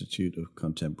the Institute of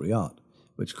Contemporary Art,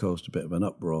 which caused a bit of an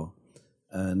uproar.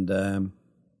 And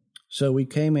so we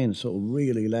came in sort of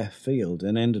really left field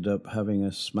and ended up having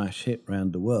a smash hit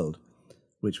round the world,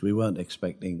 which we weren't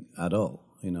expecting at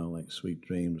all. You know, like Sweet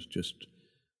Dreams just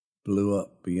blew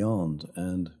up beyond.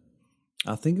 And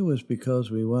I think it was because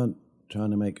we weren't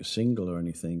trying to make a single or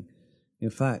anything.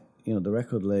 In fact, you know, the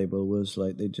record label was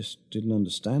like, they just didn't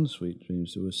understand Sweet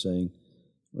Dreams. They were saying,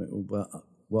 well,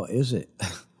 what is it?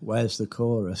 Where's the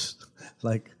chorus?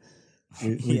 Like,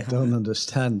 we don't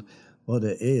understand what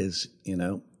it is, you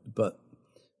know. But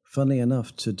funny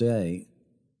enough, today,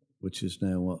 which is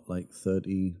now,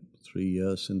 33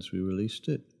 years since we released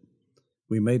it,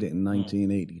 we made it in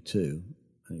 1982,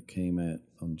 and it came out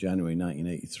on January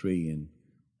 1983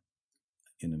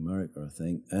 in America, I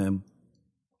think.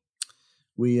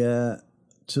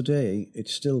 Today,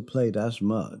 it's still played as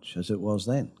much as it was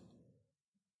then.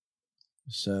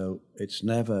 So it's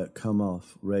never come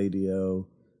off radio,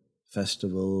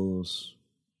 festivals,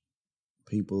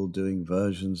 people doing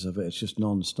versions of it. It's just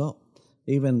non-stop.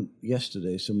 Even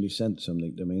yesterday, somebody sent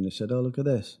something to me and they said, "Oh, look at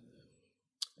this."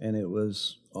 And it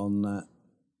was on that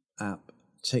app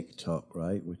TikTok,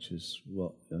 right? Which is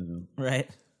what, I don't know. Right.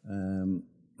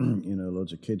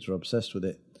 Loads of kids are obsessed with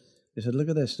it. They said, "Look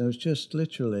at this." And it was just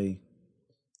literally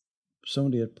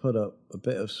somebody had put up a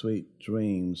bit of Sweet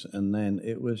Dreams, and then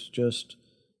it was just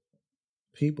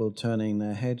people turning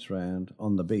their heads round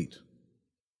on the beat.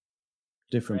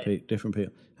 Different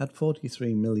people. Had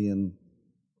 43 million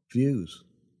views.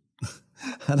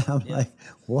 And I'm like,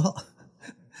 what?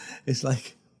 It's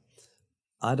like,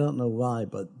 I don't know why,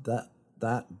 but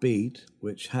that beat,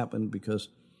 which happened because,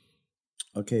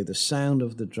 okay, the sound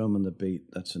of the drum and the beat,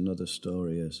 that's another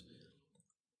story, is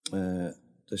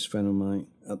this friend of mine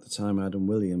at the time, Adam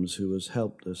Williams, who has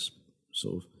helped us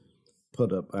sort of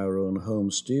put up our own home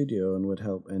studio and would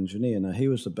help engineer. Now, he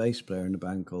was the bass player in a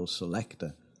band called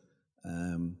Selector,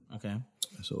 a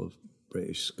sort of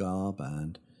British ska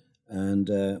band. And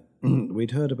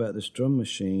we'd heard about this drum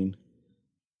machine,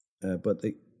 but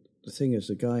the thing is,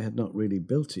 the guy had not really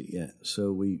built it yet.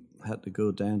 So we had to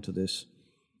go drive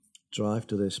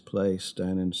to this place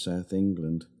down in South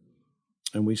England,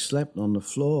 and we slept on the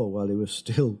floor while he was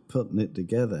still putting it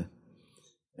together.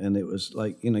 And it was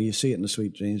like, you see it in the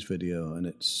Sweet Dreams video, and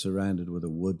it's surrounded with a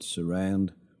wood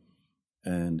surround.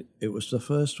 And it was the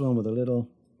first one with a little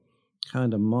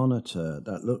kind of monitor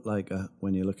that looked like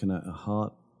when you're looking at a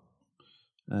heart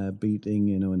beating,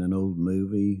 in an old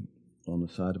movie on the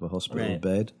side of a hospital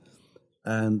bed.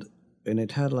 And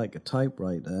it had like a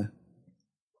typewriter,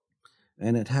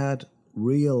 and it had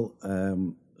real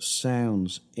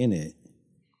sounds in it,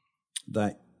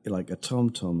 that like a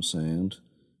tom-tom sound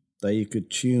that you could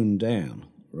tune down,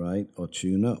 right, or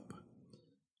tune up,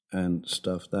 and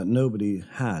stuff that nobody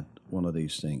had one of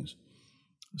these things.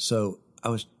 So I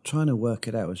was trying to work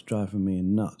it out. It was driving me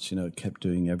nuts. It kept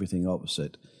doing everything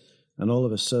opposite. And all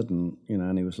of a sudden,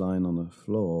 Annie was lying on the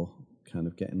floor, kind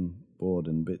of getting bored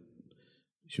and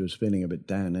she was feeling a bit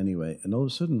down anyway. And all of a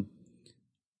sudden,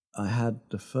 I had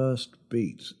the first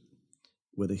beat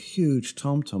with a huge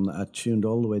tom-tom that I'd tuned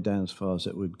all the way down as far as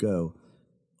it would go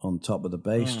on top of the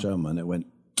bass drum, and it went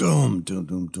dum, dum,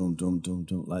 dum, dum, dum, dum,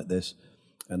 dum, like this.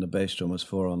 And the bass drum was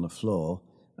 4 on the floor,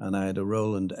 and I had a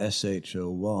Roland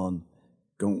SH01,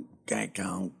 gong, gang,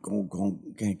 gang, gong, gong,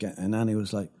 gang, gang, and Annie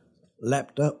was like,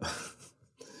 leapt up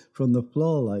from the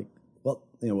floor, like, what?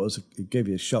 It gave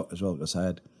you a shock as well, because I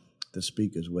had the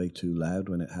speakers way too loud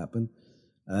when it happened.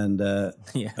 And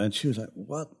and she was like,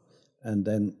 what? And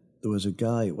then there was a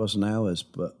guy, it wasn't ours,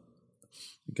 but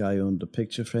the guy who owned a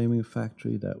picture framing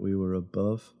factory that we were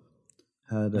above,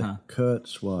 had a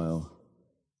Kurzweil,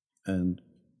 and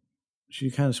she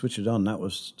kind of switched it on. That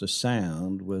was, the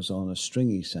sound was on a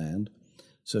stringy sound.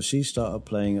 So she started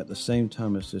playing at the same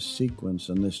time as this sequence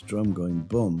and this drum going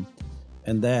boom.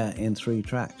 And there, in 3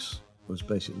 tracks, was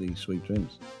basically Sweet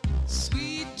Dreams.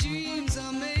 Sweet dreams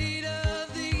are made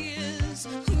of these.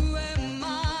 Who am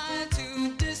I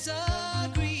to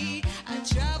disagree? I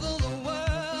travel the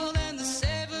world and the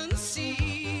 7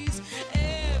 seas.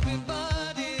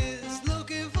 Everybody's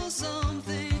looking for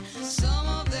something. Some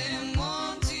of them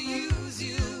want to use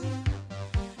you.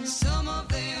 Some of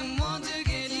them want to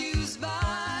get used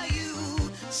by you.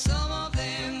 Some of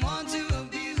them want to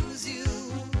abuse you.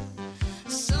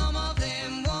 Some of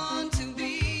them want to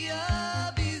be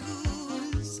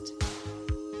abused.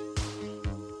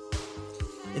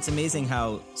 It's amazing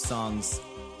how songs,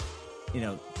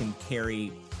 can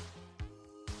carry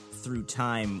through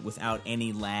time without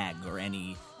any lag or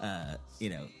any,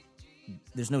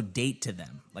 there's no date to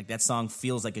them. Like, that song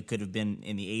feels like it could have been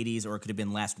in the 80s or it could have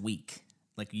been last week.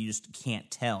 Like, you just can't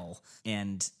tell.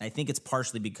 And I think it's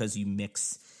partially because you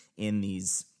mix in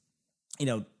these,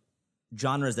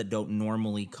 genres that don't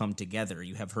normally come together.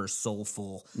 You have her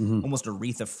soulful, almost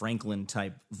Aretha Franklin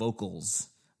type vocals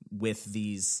with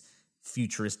these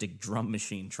futuristic drum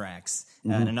machine tracks.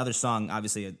 And another song,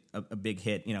 obviously a big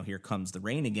hit, Here Comes the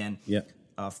Rain Again,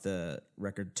 off the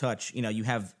record Touch. You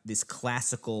have this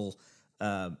classical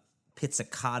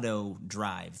pizzicato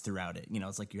drive throughout it.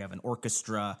 It's like you have an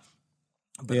orchestra,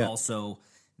 but also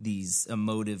these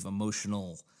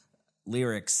emotional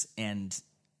lyrics. And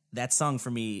that song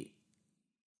for me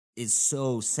is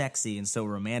so sexy and so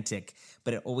romantic,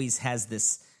 but it always has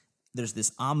there's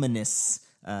this ominous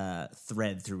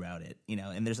thread throughout it,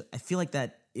 and I feel like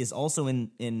that is also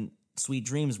in Sweet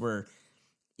Dreams, where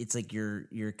it's like you're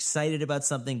excited about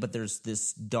something, but there's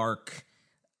this dark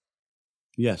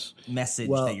message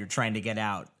that you're trying to get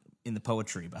out in the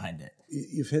poetry behind it.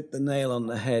 You've hit the nail on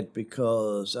the head,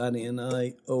 because Annie and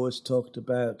I always talked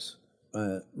about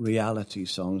reality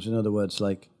songs. In other words,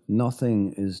 like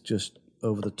nothing is just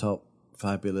over the top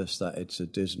fabulous that it's a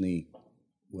Disney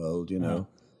world,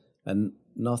 and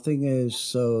nothing is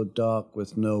so dark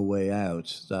with no way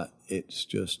out that it's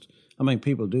just, I mean,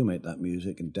 people do make that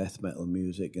music and death metal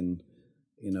music and,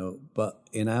 but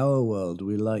in our world,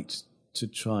 we like to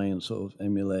try and sort of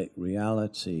emulate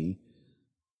reality,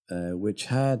 which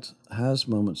has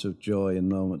moments of joy and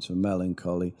moments of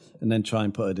melancholy, and then try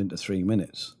and put it into 3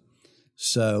 minutes.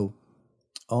 So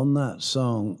on that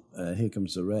song, Here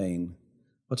Comes the Rain,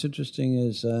 what's interesting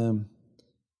is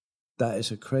that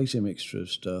is a crazy mixture of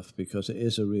stuff, because it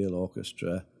is a real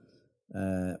orchestra,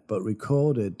 but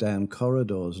recorded down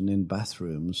corridors and in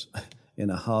bathrooms in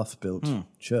a half-built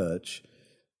church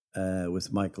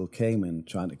with Michael Kamen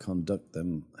trying to conduct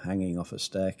them hanging off a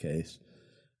staircase,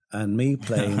 and me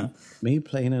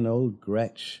playing an old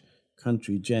Gretsch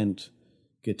country gent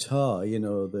guitar,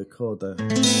 the chord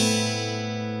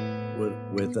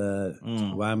with a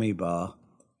whammy bar,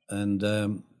 and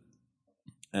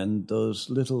those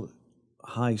little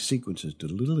high sequences,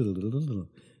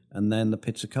 and then the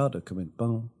pizzicato coming,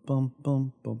 boom, boom,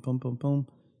 boom, boom, boom, boom, boom,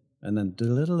 and then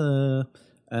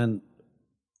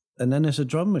and then there's a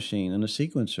drum machine and a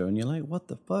sequencer, and you're like, what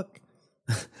the fuck?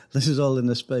 This is all in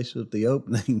the space of the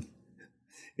opening.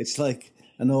 It's like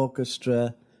an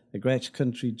orchestra, a Gretsch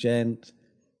country gent,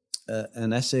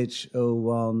 an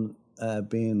SH-01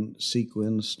 being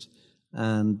sequenced,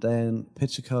 and then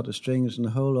pizzicato strings and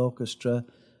the whole orchestra,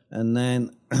 and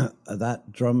then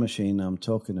that drum machine I'm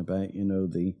talking about,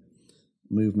 the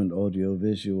movement audio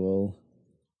visual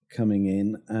coming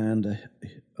in, and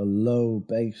a low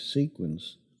bass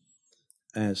sequence.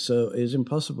 So it's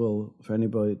impossible for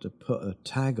anybody to put a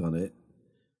tag on it.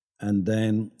 And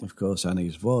then, of course,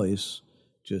 Annie's voice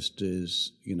just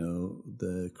is,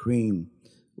 the cream,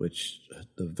 which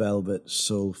the velvet,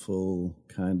 soulful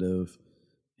kind of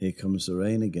Here Comes the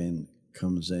Rain Again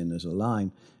comes in as a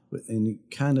line. And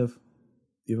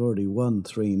you've already won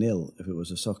 3-0 if it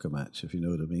was a soccer match, if you know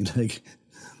what I mean. Like,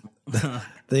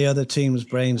 the other team's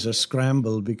brains are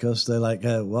scrambled because they're like,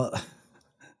 what?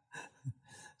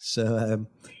 So,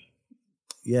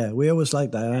 we always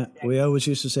like that. We always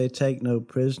used to say, take no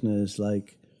prisoners,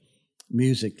 like,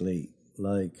 musically.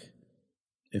 Like,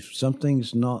 if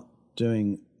something's not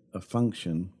doing a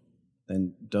function,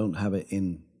 then don't have it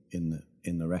in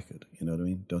the record, you know what I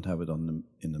mean? Don't have it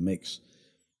in the mix.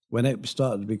 When it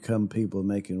started to become people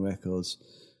making records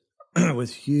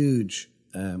with huge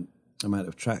amount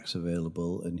of tracks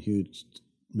available and huge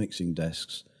mixing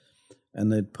desks, and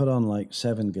they'd put on like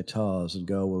 7 guitars and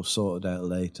go, we'll sort it out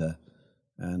later.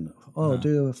 And,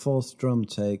 do a 4th drum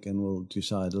take and we'll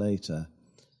decide later.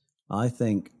 I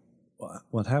think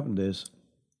what happened is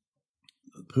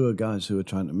the poor guys who were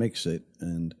trying to mix it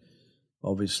and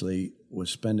obviously were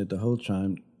spending the whole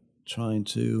time trying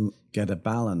to get a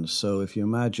balance. So if you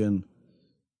imagine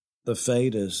the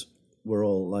faders were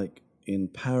all like in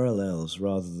parallels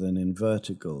rather than in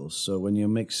verticals. So when you're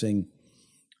mixing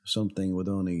something with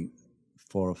only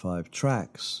 4 or 5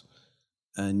 tracks,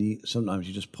 and sometimes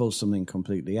you just pull something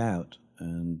completely out,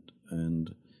 and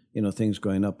things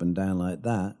going up and down like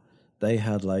that, they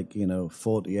had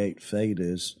 48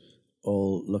 faders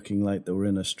all looking like they were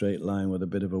in a straight line with a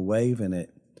bit of a wave in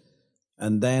it.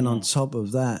 And then on top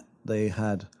of that, they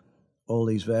had all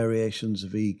these variations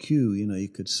of EQ. You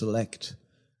could select,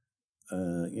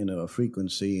 a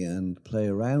frequency and play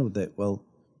around with it. Well,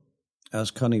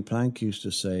 as Connie Plank used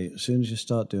to say, as soon as you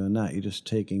start doing that, you're just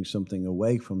taking something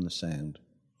away from the sound.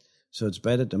 So it's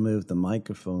better to move the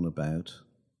microphone about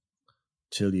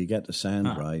till you get the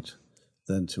sound right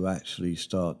than to actually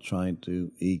start trying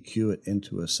to EQ it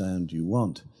into a sound you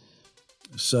want.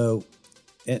 So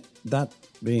that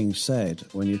being said,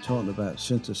 when you're talking about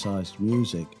synthesized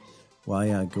music,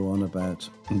 why I go on about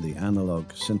the analog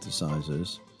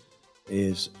synthesizers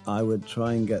is I would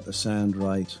try and get the sound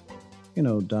right,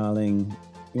 dialing,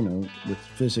 with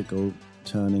physical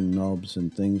turning knobs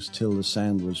and things till the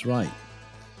sound was right.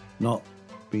 Not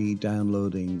be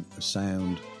downloading a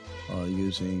sound or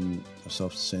using a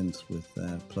soft synth with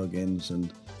plugins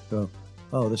and go,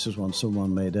 oh, this is one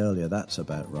someone made earlier, that's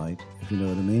about right, if you know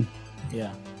what I mean.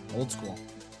 Yeah, old school.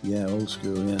 Yeah, old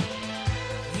school, yeah.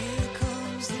 Here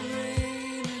comes the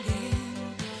rain again,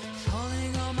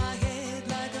 falling on my head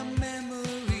like a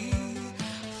memory,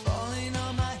 falling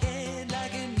on my head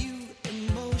like a new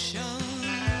emotion.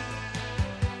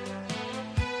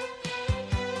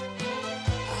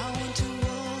 I want to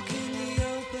walk in the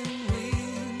open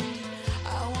wind,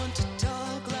 I want to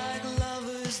talk like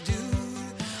lovers do,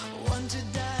 want to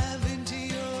dive into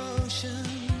your ocean.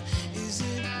 Is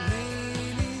it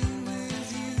raining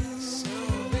with you? So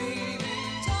baby,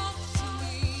 talk to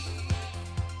me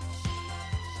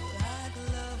like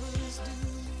lovers do.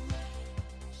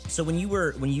 So when you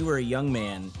were a young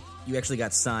man, you actually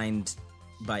got signed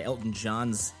by Elton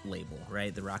John's label,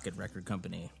 right? The Rocket Record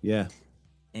Company. Yeah,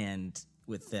 And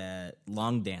with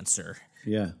Long Dancer.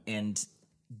 yeah. And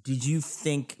did you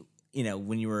think,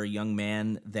 when you were a young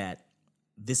man that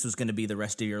this was going to be the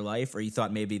rest of your life, or you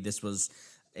thought maybe this was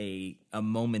a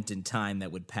moment in time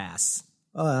that would pass?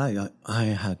 I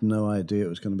had no idea it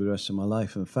was going to be the rest of my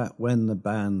life. In fact, when the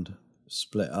band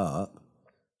split up,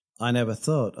 I never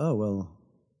thought, oh, well,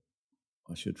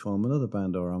 I should form another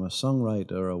band, or I'm a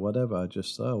songwriter or whatever. I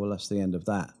just thought, oh, well, that's the end of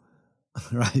that.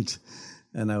 Right?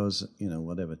 And I was,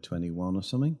 21 or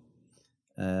something.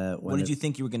 What did you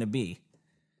think you were going to be?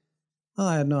 Oh,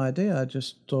 I had no idea. I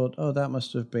just thought, oh, that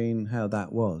must have been how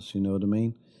that was, you know what I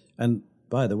mean? And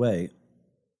by the way,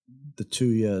 the 2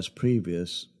 years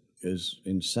previous is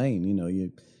insane.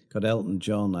 You got Elton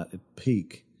John at its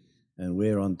peak, and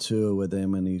we're on tour with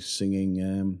him, and he's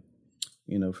singing,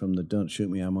 from the Don't Shoot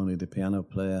Me, I'm Only the Piano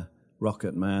Player,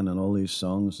 Rocket Man, and all these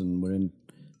songs, and we're in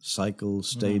cycle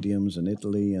stadiums in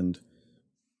Italy, and,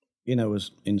 it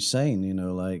was insane,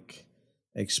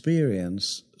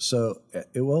 experience. So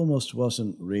it almost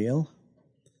wasn't real.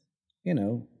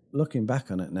 Looking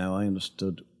back on it now, I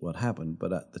understood what happened,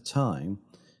 but at the time,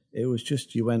 it was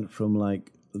just you went from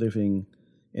living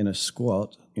in a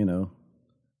squat,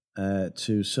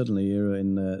 to suddenly you're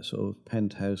in the sort of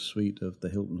penthouse suite of the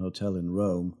Hilton Hotel in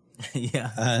Rome.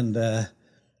 Yeah. And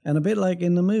a bit like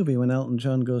in the movie when Elton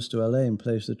John goes to LA and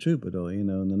plays the troubadour,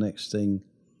 and the next thing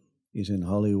he's in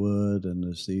Hollywood and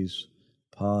there's these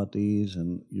parties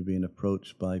and you're being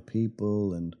approached by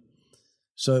people. And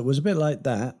so it was a bit like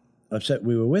that, except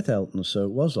we were with Elton, so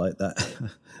it was like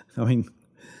that. I mean,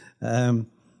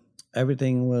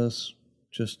 everything was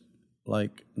just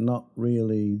not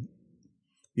really,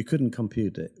 you couldn't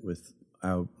compute it with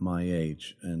my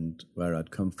age and where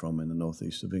I'd come from in the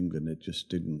northeast of England. It just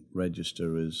didn't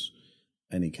register as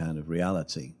any kind of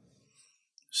reality.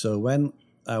 So when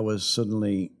I was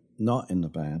suddenly not in the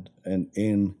band and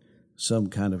in some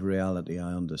kind of reality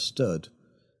I understood,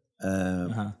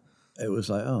 it was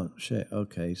like, oh, shit,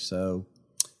 okay, so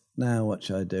now what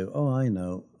should I do? Oh, I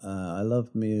know. I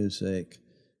love music,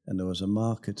 and there was a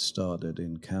market started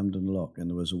in Camden Lock, and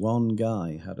there was one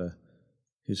guy had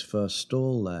his first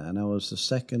stall there, and I was the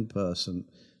second person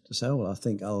to say, oh, well, I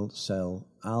think I'll sell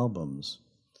albums.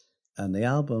 And the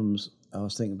albums, I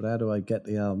was thinking, but how do I get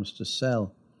the albums to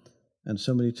sell? And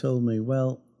somebody told me,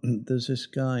 well, there's this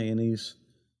guy, and he's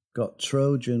got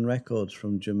Trojan records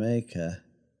from Jamaica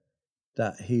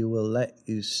that he will let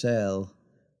you sell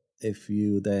if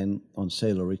you then on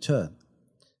sale or return.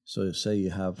 So say you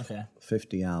have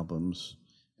 50 albums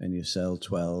and you sell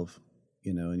 12,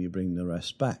 and you bring the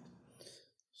rest back.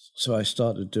 So I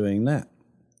started doing that.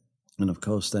 And of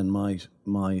course then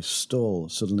my stall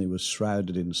suddenly was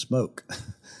shrouded in smoke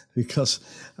because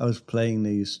I was playing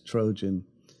these Trojan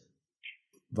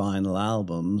vinyl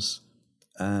albums,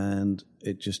 and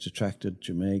it just attracted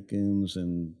Jamaicans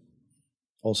and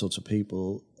all sorts of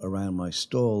people around my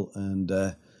stall, and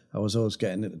I was always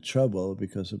getting into trouble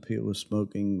because of people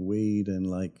smoking weed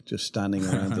and just standing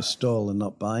around the stall and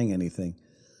not buying anything.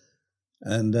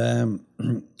 And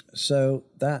so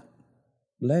that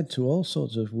led to all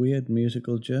sorts of weird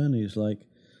musical journeys. Like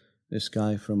this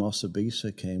guy from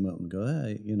Osabisa came up and go,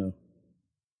 hey, in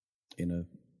a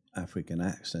African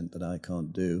accent that I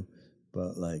can't do,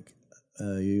 but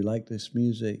you like this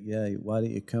music? Yeah, why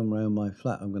don't you come round my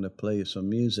flat? I'm going to play you some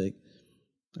music.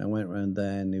 I went round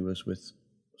there, and he was with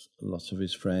lots of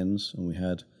his friends, and we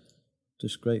had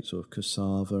this great sort of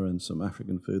cassava and some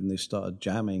African food, and they started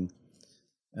jamming,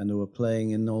 and they were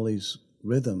playing in all these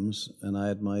rhythms, and I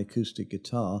had my acoustic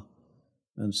guitar,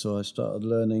 and so I started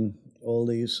learning all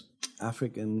these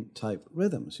African-type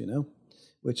rhythms,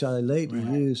 which I later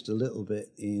used a little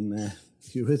bit in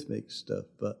Eurythmics stuff,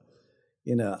 but,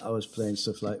 I was playing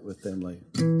stuff with them,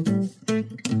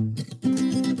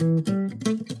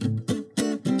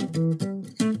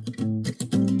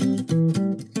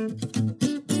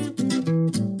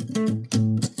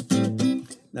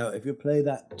 play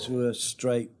that to a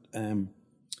straight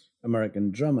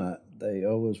American drummer, they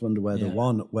always wonder where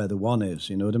the one is.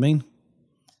 You know what I mean?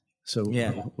 So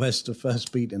where's the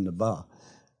first beat in the bar?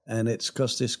 And it's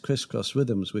because this crisscross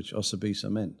rhythms, which Osibisa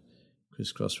meant,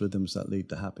 crisscross rhythms that lead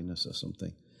to happiness or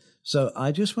something. So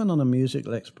I just went on a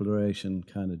musical exploration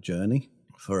kind of journey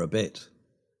for a bit,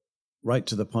 right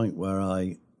to the point where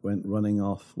I went running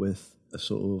off with a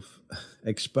sort of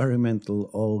experimental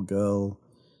all-girl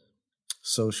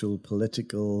social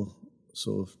political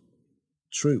sort of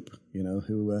troupe, you know,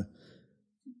 who were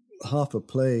half a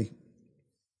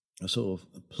sort of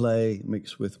a play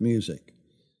mixed with music.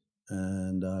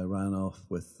 And I ran off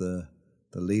with the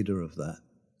leader of that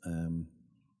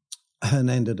and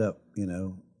ended up, you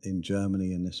know, in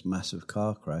Germany in this massive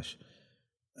car crash,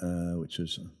 which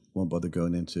was, won't bother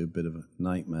going into, a bit of a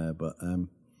nightmare. But and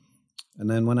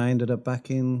then when I ended up back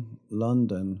in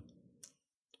London,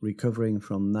 recovering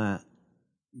from that,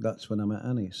 that's when I met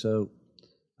Annie. So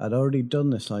I'd already done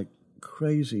this like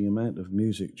crazy amount of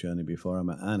music journey before I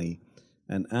met Annie.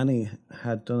 And Annie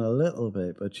had done a little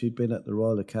bit, but she'd been at the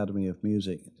Royal Academy of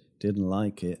Music, didn't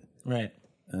like it. Right.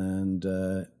 And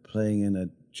playing in a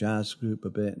jazz group a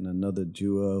bit and another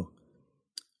duo.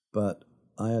 But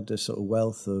I had this sort of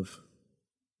wealth of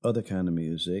other kind of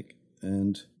music.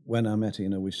 And when I met her, you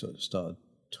know, we sort of started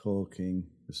talking.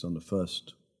 This was on the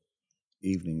first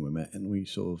evening we met, and we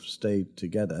sort of stayed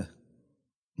together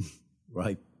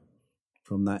right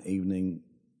from that evening,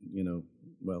 you know,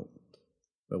 well,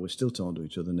 we're still talking to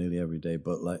each other nearly every day,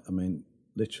 but like, I mean,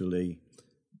 literally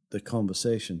the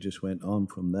conversation just went on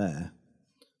from there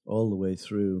all the way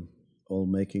through, all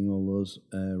making all those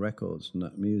records and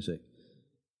that music.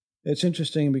 It's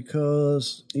interesting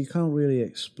because you can't really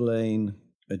explain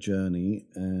a journey,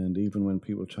 and even when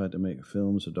people try to make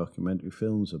films or documentary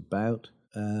films about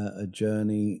a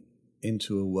journey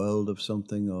into a world of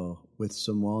something or with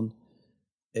someone,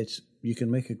 you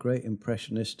can make a great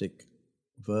impressionistic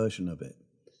version of it,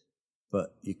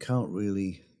 but you can't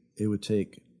really, it would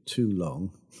take too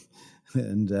long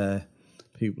and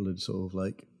people would sort of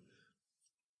like,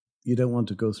 you don't want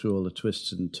to go through all the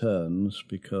twists and turns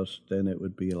because then it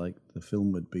would be like the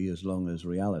film would be as long as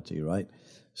reality, right?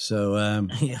 So,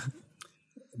 yeah.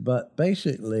 But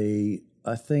basically,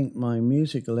 I think my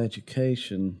musical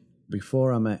education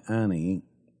before I met Annie,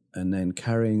 and then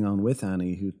carrying on with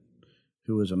Annie,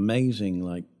 who was amazing,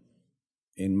 like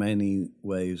in many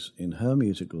ways in her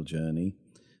musical journey,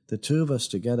 the two of us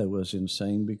together was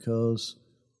insane because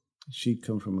she'd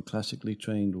come from a classically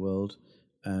trained world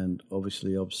and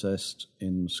obviously obsessed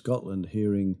in Scotland,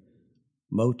 hearing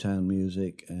Motown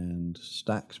music and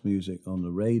Stax music on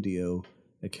the radio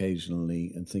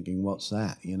occasionally and thinking, what's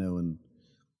that, you know, and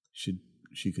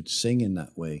she could sing in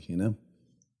that way, you know.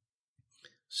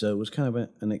 So it was kind of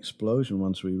an explosion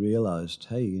once we realized,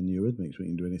 hey, in Eurythmics we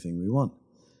can do anything we want.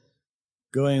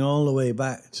 Going all the way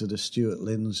back to the Stewart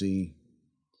Lindsay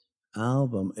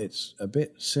album, it's a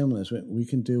bit similar. We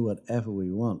can do whatever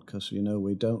we want because, you know,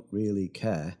 we don't really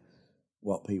care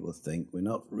what people think. We're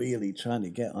not really trying to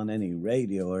get on any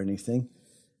radio or anything.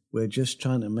 We're just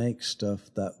trying to make stuff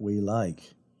that we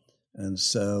like. And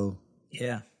so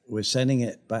we're sending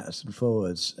it backwards and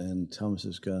forwards, and Thomas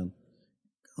is going,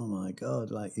 oh my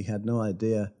God, like he had no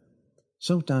idea.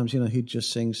 Sometimes, you know, he'd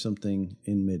just sing something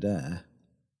in midair,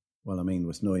 well, I mean,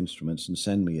 with no instruments, and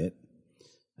send me it.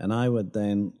 And I would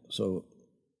then sort of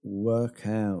work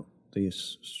out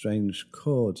these strange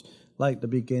chords, like the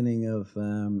beginning of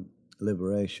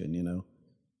Liberation, you know.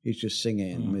 He's just singing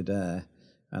it in midair,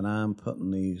 and I'm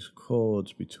putting these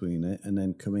chords between it, and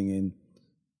then coming in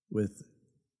with,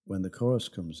 when the chorus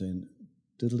comes in,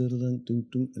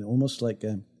 and almost like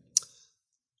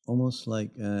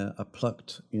a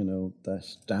plucked, you know, that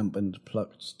dampened,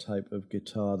 plucked type of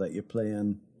guitar that you play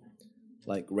in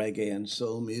like reggae and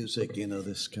soul music, you know,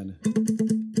 this kind of,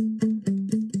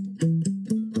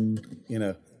 you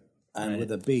know, and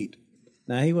with a beat.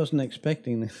 Now, he wasn't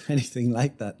expecting anything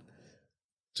like that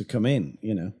to come in,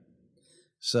 you know.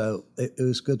 So it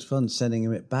was good fun sending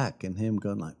him it back and him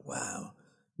going like, wow.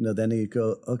 You know, then he'd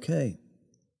go, okay.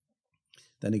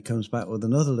 Then he comes back with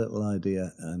another little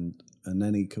idea, and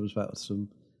then he comes back with some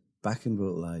backing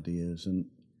vocal ideas, and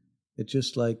it's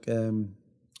just like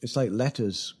it's like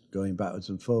letters going backwards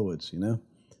and forwards, you know.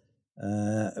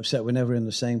 Except we're never in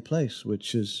the same place,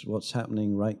 which is what's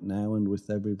happening right now, and with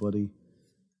everybody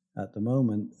at the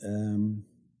moment.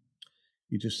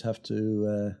 You just have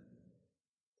to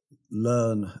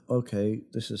learn. Okay,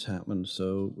 this has happened,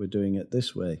 so we're doing it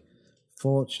this way.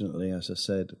 Fortunately, as I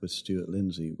said, with Stewart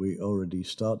Lindsay, we already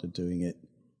started doing it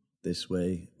this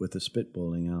way with the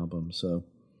Spitballing album. So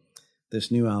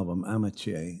this new album,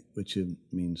 Amitié, which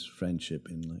means friendship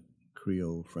in like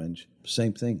Creole French,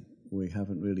 same thing. We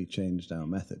haven't really changed our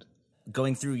method.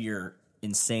 Going through your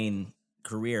insane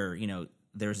career,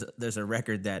 there's a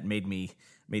record that made me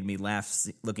laugh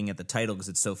looking at the title because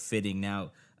it's so fitting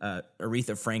now.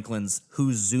 Aretha Franklin's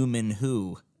 "Who's Zoomin'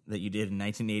 Who" that you did in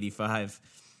 1985,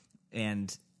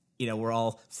 and we're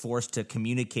all forced to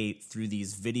communicate through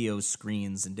these video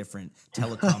screens and different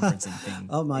teleconferencing things.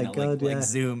 Oh my God! Like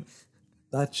Zoom.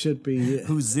 That should be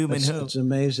 "Who's Zoomin' Who." It's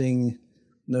amazing.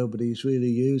 Nobody's really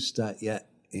used that yet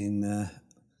in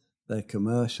their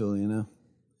commercial.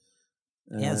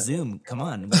 Yeah, Zoom. Come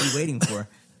on, what are you waiting for?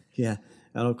 Yeah,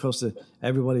 and of course,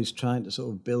 everybody's trying to sort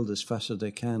of build as fast as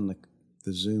they can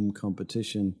the Zoom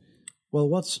competition.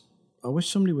 Well, I wish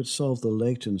somebody would solve the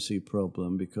latency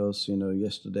problem because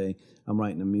yesterday I'm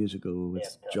writing a musical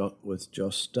with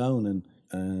Joss Stone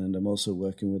and I'm also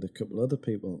working with a couple other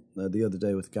people. The other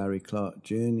day with Gary Clark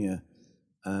Jr.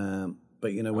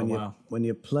 But when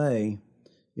you play,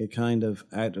 you're kind of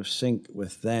out of sync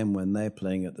with them when they're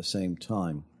playing at the same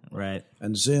time. Right.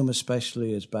 And Zoom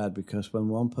especially is bad because when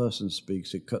one person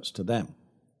speaks, it cuts to them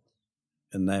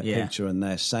and their picture and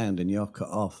their sound, and you're cut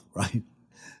off, right?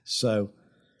 So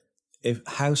if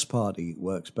House Party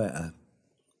works better,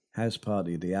 House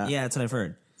Party, the app. Yeah, that's what I've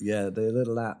heard. Yeah, the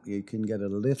little app, you can get a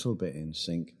little bit in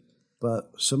sync.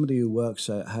 But somebody who works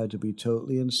out how to be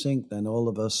totally in sync, then all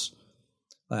of us,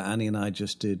 like Annie and I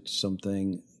just did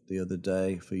something the other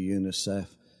day for UNICEF,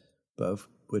 but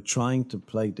we're trying to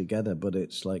play together, but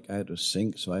it's like out of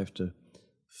sync, so I have to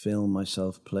film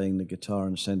myself playing the guitar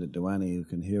and send it to Annie, who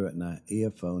can hear it in her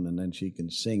earphone, and then she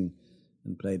can sing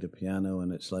and play the piano,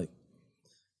 and it's like,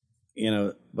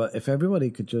 but if everybody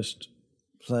could just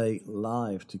play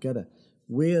live together.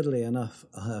 Weirdly enough,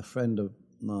 a friend of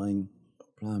mine,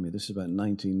 this is about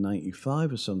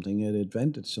 1995 or something, had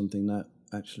invented something that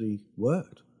actually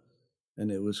worked. And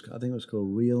I think it was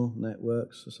called Real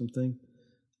Networks or something.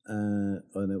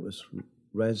 And it was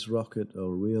Res Rocket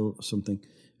or Real something.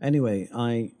 Anyway,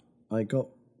 I got,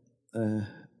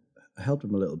 helped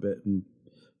him a little bit, and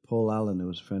Paul Allen, who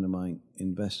was a friend of mine,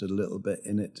 invested a little bit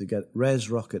in it to get Res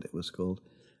Rocket, it was called.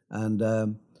 And,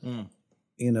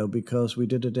 because we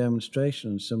did a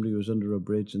demonstration and somebody was under a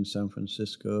bridge in San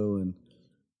Francisco and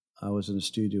I was in a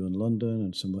studio in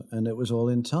London and it was all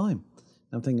in time.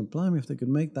 I'm thinking, blimey, if they could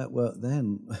make that work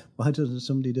then, why doesn't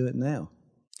somebody do it now?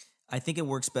 I think it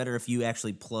works better if you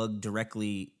actually plug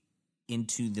directly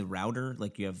into the router,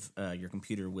 like you have your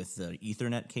computer with the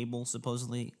Ethernet cable,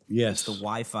 supposedly. Yes. It's the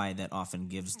Wi-Fi that often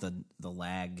gives the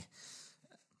lag.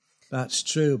 That's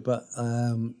true, but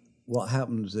what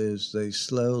happens is they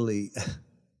slowly,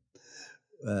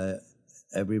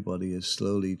 everybody is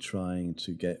slowly trying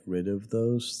to get rid of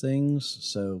those things.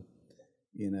 So,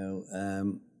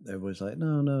 everybody's like,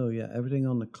 no, everything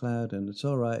on the cloud, and it's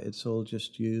all right. It's all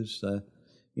just use,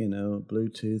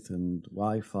 Bluetooth and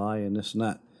Wi-Fi and this and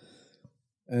that.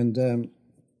 And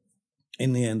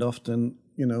in the end, often,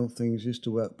 things used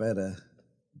to work better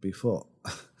before.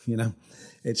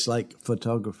 It's like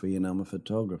photography, I'm a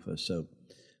photographer, so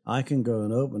I can go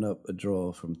and open up a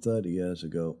drawer from 30 years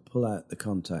ago, pull out the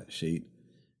contact sheet,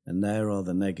 and there are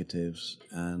the negatives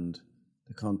and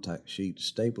the contact sheet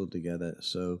stapled together.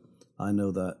 So I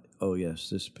know that, oh yes,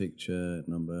 this picture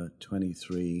number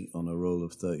 23 on a roll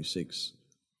of 36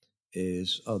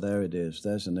 is, oh, there it is,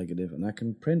 there's a negative, and I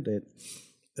can print it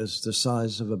as the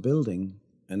size of a building,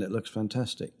 and it looks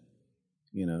fantastic.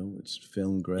 It's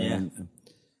film grain. Yeah.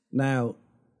 Now,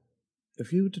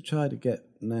 if you were to try to get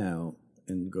now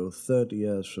and go 30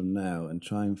 years from now and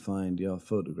try and find your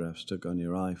photographs stuck on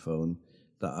your iPhone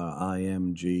that are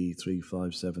IMG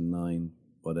 3579,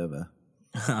 whatever,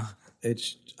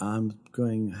 I'm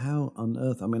going, how on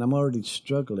earth? I mean, I'm already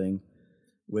struggling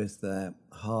with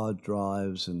hard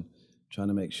drives and trying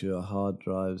to make sure hard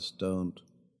drives don't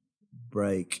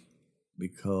break,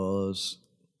 because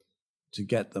to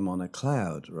get them on a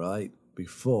cloud, right,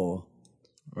 before,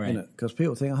 because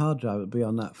people think a hard drive would be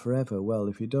on that forever. Well,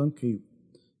 if you don't keep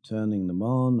turning them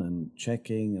on and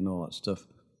checking and all that stuff,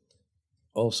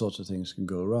 all sorts of things can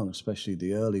go wrong, especially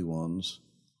the early ones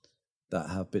that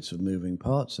have bits of moving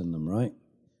parts in them, right?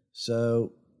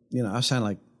 So, I sound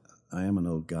like, I am an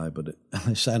old guy, but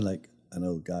I sound like an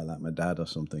old guy like my dad or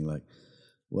something, like,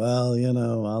 well,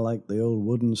 I like the old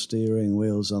wooden steering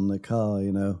wheels on the car,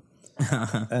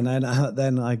 And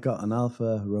then I got an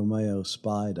Alfa Romeo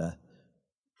Spider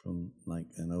from like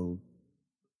an old,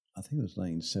 I think it was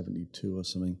 1972 or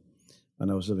something, when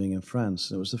I was living in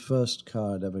France. It was the first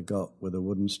car I'd ever got with a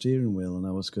wooden steering wheel, and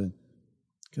I was going,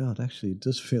 God, actually, it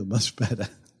does feel much better.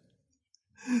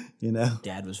 You know?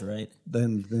 Dad was right.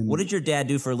 Then What did your dad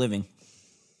do for a living?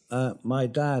 my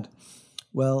dad,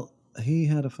 well, he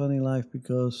had a funny life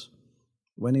because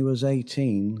when he was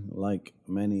 18, like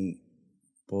many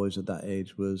boys at that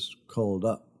age, was called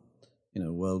up. You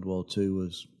know, World War II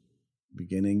was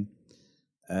beginning,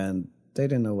 and they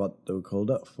didn't know what they were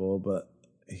called up for, but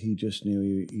he just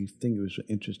knew he think he was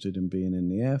interested in being in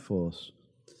the Air Force.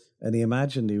 And he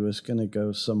imagined he was going to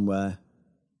go somewhere,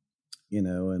 you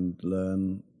know, and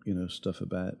learn, you know, stuff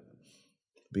about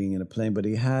being in a plane. But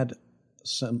he had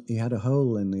a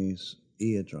hole in his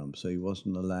eardrum, so he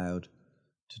wasn't allowed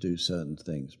to do certain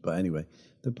things. But anyway,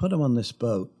 they put him on this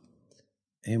boat,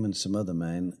 him and some other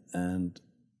men, and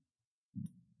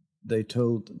they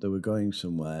told they were going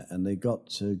somewhere, and they got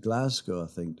to Glasgow, I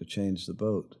think, to change the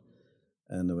boat.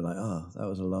 And they were like, oh, that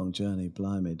was a long journey,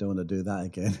 blimey, don't want to do that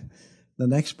again. The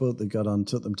next boat they got on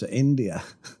took them to India.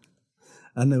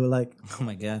 And they were like, oh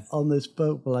my God, on this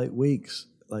boat for like weeks,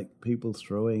 like people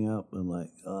throwing up and like,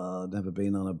 oh, I'd never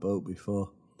been on a boat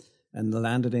before. And they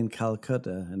landed in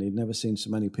Calcutta, and he'd never seen so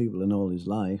many people in all his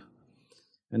life.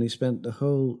 And he spent the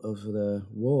whole of the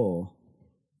war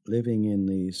living in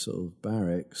these sort of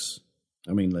barracks,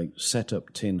 I mean, like set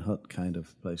up tin hut kind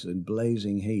of places in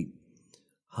blazing heat,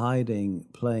 hiding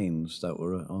planes that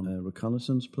were on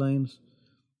reconnaissance planes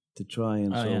to try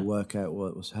and sort of work out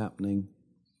what was happening,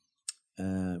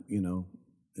 you know,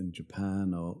 in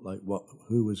Japan, or like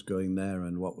who was going there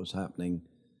and what was happening.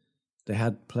 They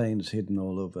had planes hidden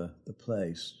all over the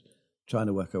place, trying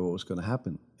to work out what was going to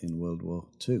happen in World War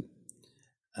II.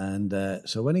 And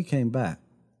so when he came back,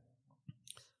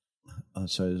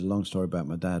 so there's a long story about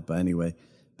my dad, but anyway,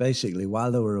 basically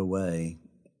while they were away,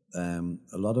 a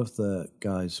lot of the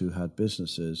guys who had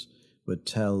businesses would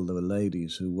tell the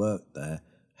ladies who worked there,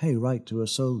 hey, write to a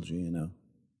soldier, you know,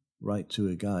 write to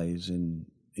a guy who's in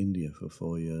India for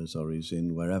 4 years or he's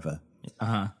in wherever.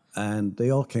 Uh-huh. And they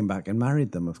all came back and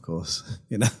married them, of course,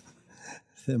 you know.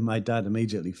 Then my dad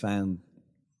immediately found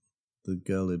the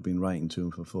girl who'd been writing to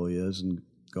him for 4 years and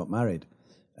got married.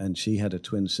 And she had a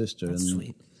twin sister. That's and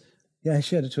sweet. Yeah,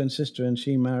 she had a twin sister, and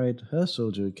she married her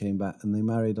soldier who came back, and they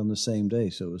married on the same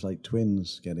day. So it was like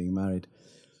twins getting married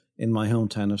in my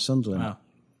hometown of Sunderland. Wow.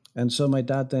 And so my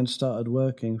dad then started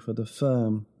working for the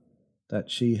firm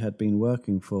that she had been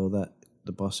working for, that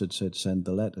the boss had said send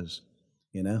the letters,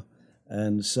 you know.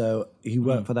 And so he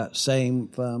worked for that same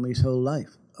firm his whole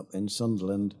life up in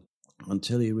Sunderland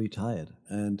until he retired.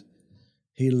 And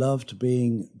he loved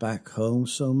being back home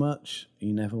so much.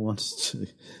 He never wanted to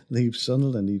leave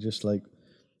Sunderland. He just like,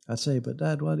 I'd say, but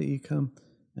Dad, why don't you come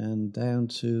and down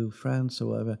to France or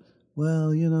whatever?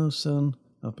 Well, you know, son,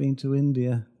 I've been to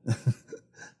India.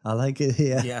 I like it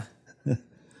here. Yeah. That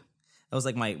was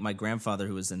like my grandfather,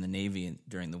 who was in the Navy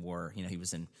during the war. You know, he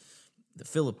was in the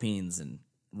Philippines and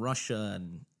Russia,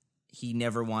 and he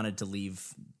never wanted to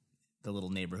leave the little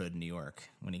neighborhood in New York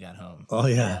when he got home. Oh,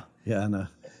 yeah. Yeah, I know.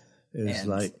 It was and,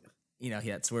 like... you know,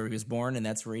 that's where he was born, and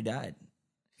that's where he died.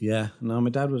 Yeah. No, my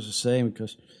dad was the same,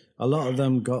 because a lot of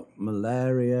them got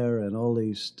malaria and all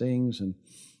these things, and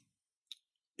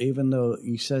even though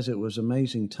he says it was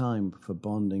amazing time for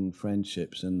bonding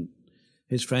friendships, and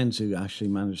his friends who actually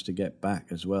managed to get back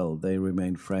as well, they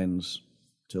remained friends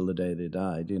till the day they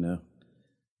died, you know.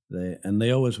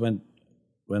 They always went,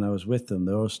 when I was with them,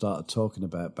 they always started talking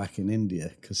about back in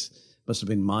India, because it must have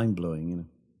been mind-blowing, you know.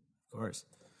 Of course.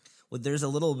 Well, there's a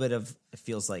little bit of, it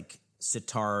feels like,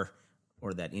 sitar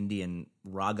or that Indian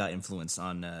raga influence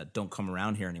on Don't Come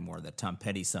Around Here Anymore, that Tom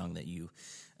Petty song that you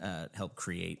helped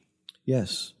create.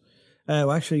 Yes.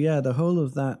 Oh, actually, yeah, the whole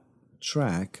of that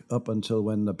track, up until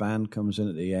when the band comes in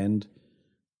at the end,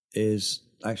 is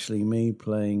actually me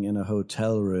playing in a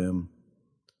hotel room.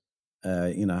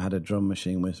 You know, I had a drum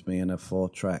machine with me and a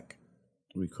 4-track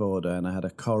recorder, and I had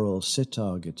a choral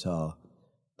sitar guitar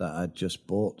that I'd just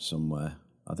bought somewhere,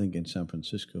 I think in San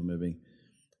Francisco maybe.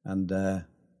 And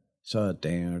so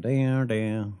down,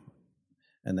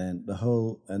 and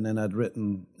then I'd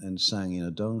written and sang, you know,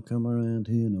 Don't Come Around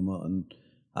Here No More. And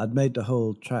I'd made the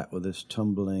whole track with this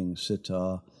tumbling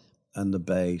sitar and the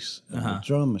bass and the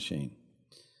drum machine.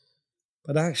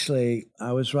 But actually,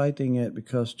 I was writing it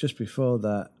because just before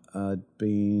that, I'd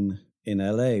been in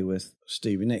LA with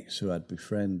Stevie Nicks, who I'd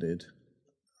befriended.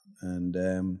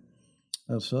 And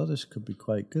I thought this could be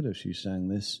quite good if she sang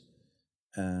this.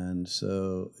 And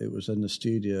so it was in the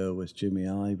studio with Jimmy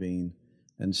Iovine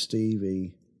and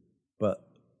Stevie. But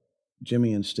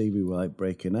Jimmy and Stevie were like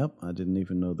breaking up. I didn't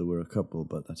even know they were a couple,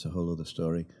 but that's a whole other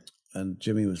story. And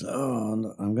Jimmy was like,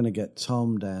 oh, I'm going to get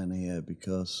Tom down here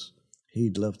because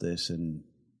he'd love this and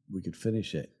we could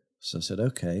finish it. So I said,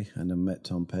 okay. And I met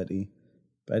Tom Petty.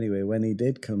 But anyway, when he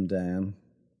did come down,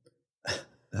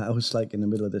 I was like in the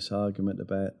middle of this argument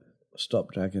about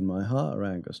stop dragging my heart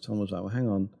around, because Tom was like, well, hang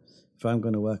on, if I'm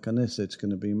going to work on this, it's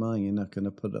going to be mine. You're not going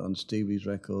to put it on Stevie's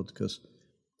record, because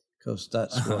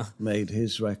that's what made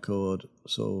his record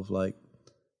sort of like,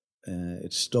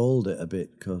 it stalled it a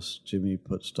bit, because Jimmy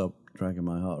put Stop Dragging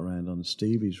My Heart Around on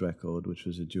Stevie's record, which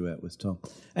was a duet with Tom.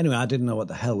 Anyway, I didn't know what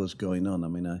the hell was going on. I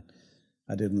mean,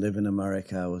 I didn't live in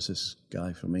America. I was this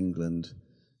guy from England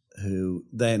who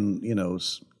then,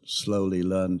 slowly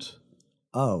learned,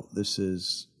 oh, this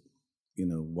is,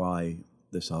 why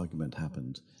this argument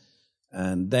happened.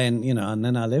 And then, and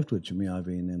then I lived with Jimmy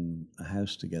Iovine in a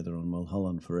house together on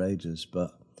Mulholland for ages,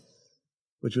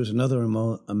 which was another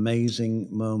amazing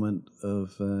moment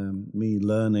of me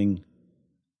learning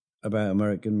about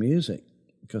American music,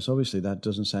 because obviously that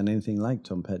doesn't sound anything like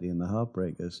Tom Petty and the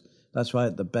Heartbreakers. That's why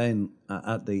at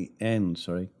the end,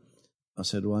 I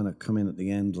said, why not come in at the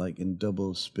end like in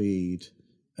double speed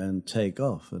and take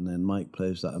off? And then Mike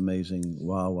plays that amazing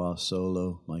wah-wah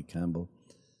solo, Mike Campbell.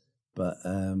 But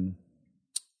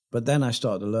then I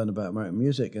started to learn about American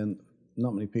music, and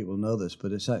not many people know this,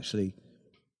 but it's actually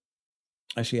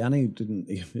Annie didn't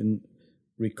even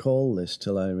recall this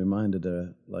till I reminded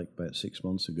her, like about 6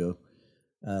 months ago,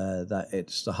 that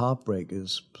it's the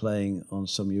Heartbreakers playing on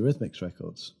some Eurythmics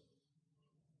records.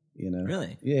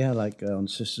 Really? Yeah, like on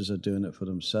Sisters Are Doing It For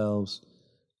Themselves,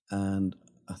 and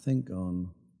I think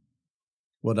on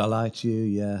Would I Lie to You,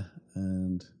 yeah,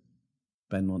 and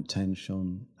Ben Montaigne,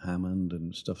 Sean Hammond,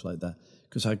 and stuff like that,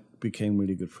 because I became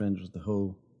really good friends with the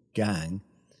whole gang.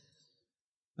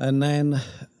 And then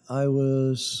I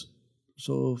was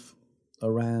sort of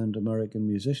around American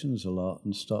musicians a lot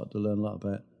and started to learn a lot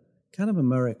about kind of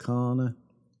Americana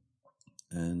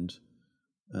and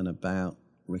about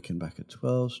Rickenbacker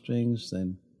 12 strings.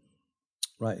 Then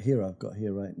right here, I've got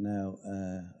here right now,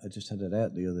 I just had it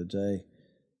out the other day,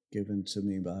 given to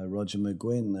me by Roger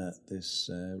McGuinn, this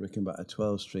Rickenbacker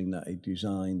 12 string that he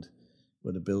designed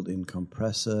with a built-in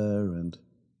compressor, and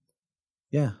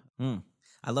yeah.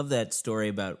 I love that story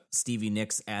about Stevie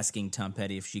Nicks asking Tom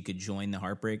Petty if she could join the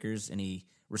Heartbreakers, and he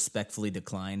respectfully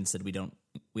declined and said, "We don't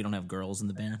have girls in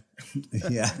the band."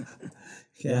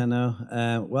 Yeah,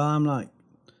 no. Well,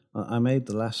 I made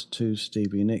the last two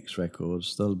Stevie Nicks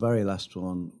records, the very last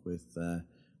one with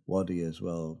Waddy as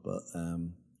well, but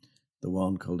the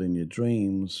one called In Your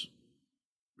Dreams,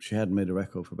 she hadn't made a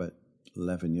record for about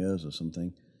 11 years or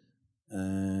something,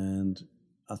 and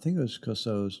I think it was because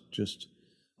I was just...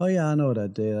 Oh, yeah, I know what I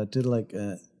did. I did like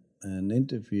an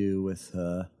interview with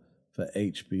her for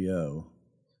HBO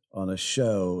on a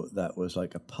show that was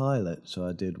like a pilot. So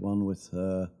I did one with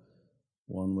her,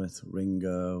 one with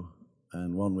Ringo,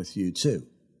 and one with U2.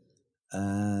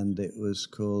 And it was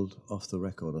called Off the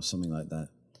Record or something like that.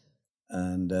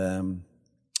 And,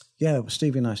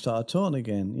 Stevie and I started talking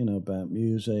again, about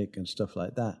music and stuff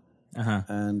like that. Uh-huh.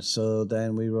 And so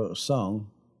then we wrote a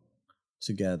song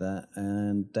together,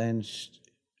 and then...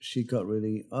 She got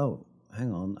really, oh,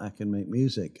 hang on, I can make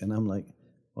music. And I'm like,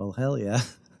 well, hell yeah.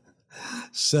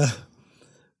 So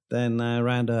then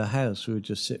around her house, we would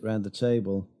just sit around the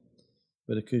table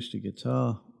with acoustic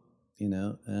guitar,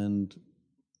 and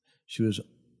she was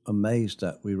amazed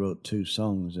that we wrote 2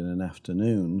 songs in an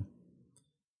afternoon.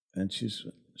 And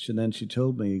she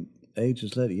told me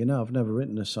ages later, I've never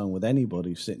written a song with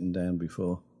anybody sitting down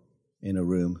before in a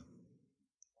room.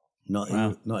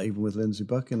 Not even with Lindsey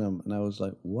Buckingham. And I was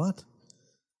like, what?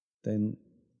 Then,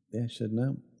 she said,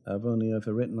 no, I've only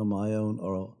ever written on my own,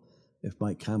 or if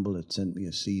Mike Campbell had sent me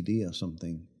a CD or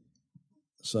something.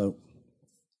 So,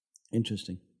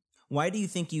 interesting. Why do you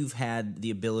think you've had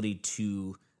the ability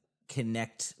to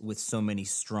connect with so many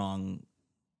strong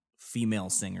female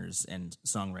singers and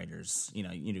songwriters?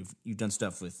 You've done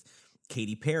stuff with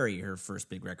Katy Perry, her first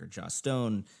big record, Joss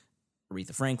Stone,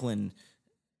 Aretha Franklin,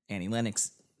 Annie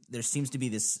Lennox. There seems to be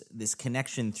this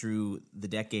connection through the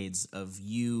decades of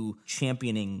you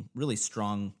championing really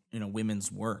strong, women's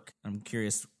work. I'm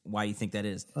curious why you think that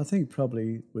is. I think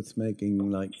probably with making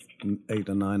like 8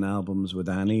 or 9 albums with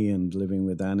Annie and living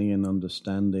with Annie and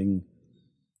understanding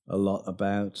a lot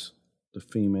about the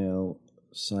female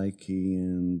psyche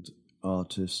and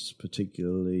artists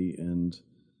particularly and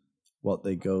what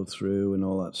they go through and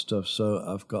all that stuff. So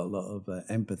I've got a lot of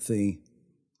empathy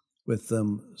with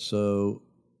them. So...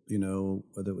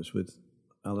 whether it was with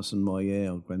Alison Moyet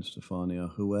or Gwen Stefani or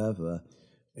whoever,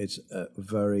 it's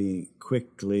very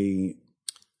quickly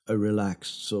a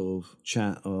relaxed sort of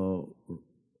chat or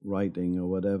writing or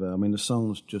whatever. I mean, the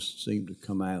songs just seem to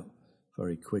come out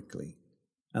very quickly.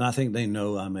 And I think they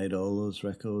know I made all those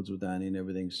records with Annie and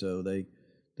everything, so they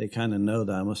they kind of know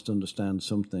that I must understand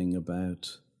something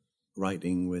about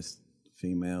writing with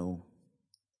female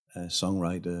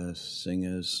songwriters,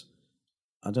 singers.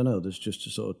 I don't know, there's just a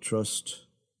sort of trust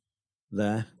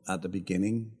there at the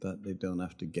beginning that they don't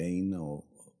have to gain, or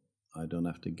I don't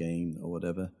have to gain, or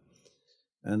whatever.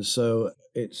 And so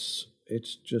it's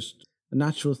just a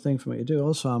natural thing for me to do.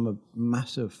 Also, I'm a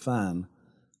massive fan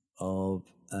of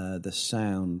the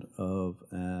sound of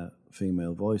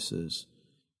female voices.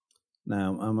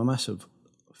 Now, I'm a massive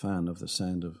fan of the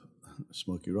sound of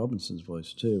Smokey Robinson's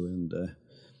voice too,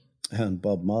 and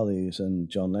Bob Marley's and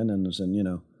John Lennon's,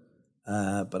 and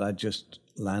but I just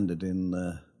landed in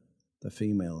the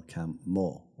female camp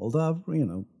more. Although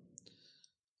I've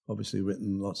obviously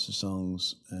written lots of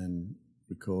songs and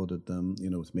recorded them,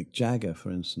 with Mick Jagger,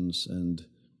 for instance, and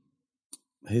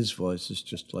his voice is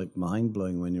just like mind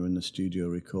blowing when you're in the studio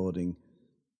recording.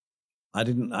 I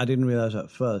didn't realize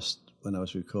at first when I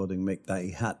was recording Mick that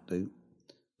he had to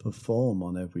perform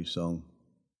on every song.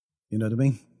 You know what I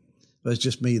mean? But it's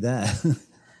just me there.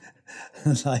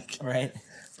 Right.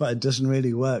 But it doesn't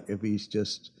really work if he's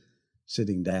just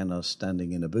sitting down or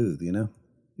standing in a booth, He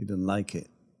doesn't like it.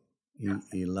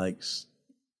 He likes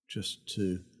just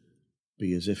to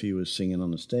be as if he was singing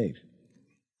on the stage.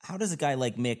 How does a guy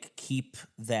like Mick keep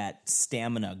that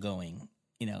stamina going,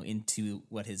 into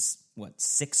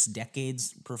 6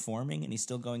 decades performing, and he's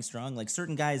still going strong? Like,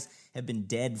 certain guys have been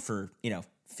dead for,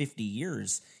 50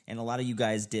 years, and a lot of you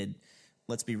guys did,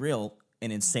 let's be real,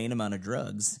 an insane amount of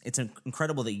drugs. It's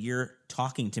incredible that you're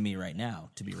talking to me right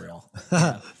now, to be real.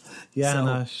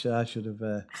 Yeah, so, I should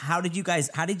have. How did you guys?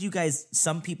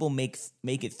 Some people make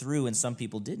it through, and some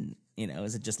people didn't.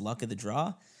 Is it just luck of the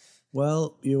draw?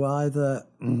 Well, you either,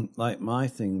 like my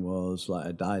thing was, like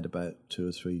I died about 2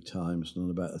 or 3 times, and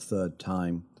on about a third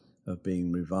time of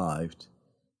being revived,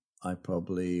 I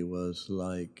probably was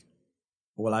like,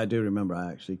 well, I do remember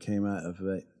I actually came out of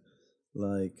it,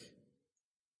 like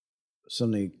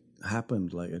something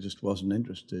happened, like I just wasn't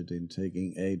interested in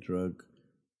taking a drug,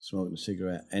 smoking a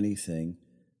cigarette, anything.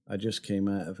 I just came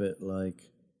out of it like,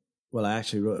 well, I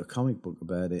actually wrote a comic book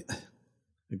about it,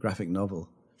 a graphic novel.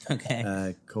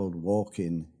 Okay. Called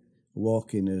Walking.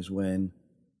 Walking is when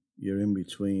you're in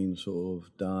between sort of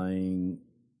dying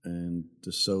and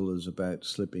the soul is about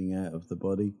slipping out of the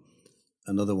body.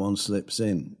 Another one slips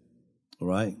in,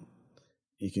 right?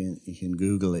 You can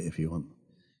Google it if you want.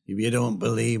 If you don't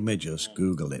believe me, just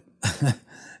Google it.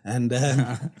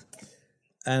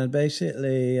 And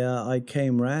basically, I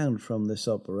came round from this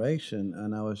operation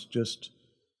and I was just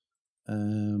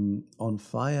on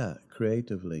fire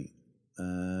creatively.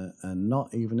 And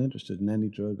not even interested in any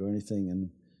drug or anything,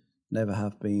 and never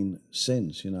have been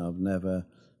since. I've never,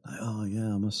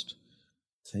 I must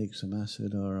take some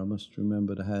acid, or I must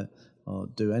remember to or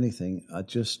do anything. I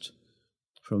just,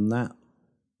 from that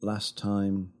last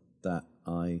time that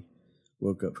I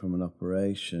woke up from an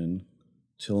operation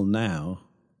till now,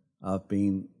 I've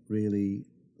been really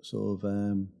sort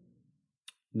of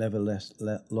never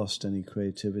lost any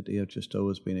creativity. I've just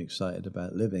always been excited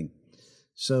about living.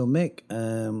 So Mick,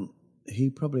 he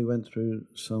probably went through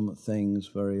some things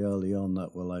very early on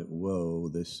that were like, whoa,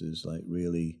 this is like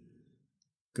really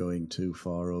going too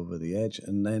far over the edge.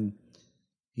 And then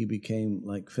he became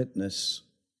like fitness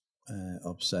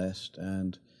obsessed.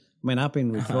 And I mean, I've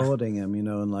been recording him,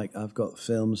 and like I've got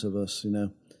films of us,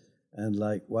 and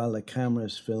like while the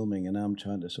camera's filming and I'm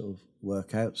trying to sort of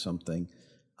work out something,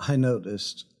 I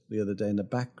noticed the other day in the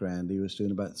background he was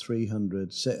doing about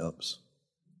 300 sit-ups.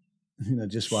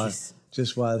 Just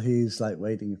while he's like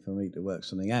waiting for me to work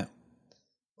something out,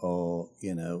 or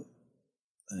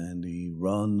and he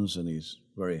runs and he's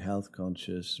very health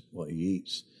conscious, what he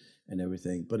eats and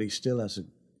everything, but he still has a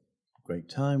great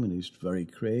time and he's very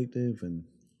creative and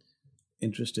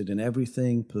interested in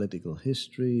everything, political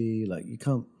history, like you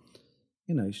can't,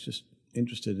 he's just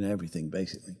interested in everything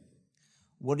basically.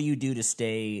 What do you do to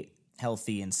stay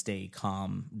healthy and stay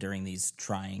calm during these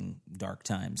trying, dark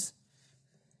times?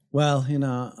 Well,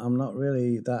 I'm not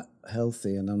really that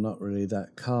healthy and I'm not really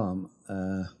that calm.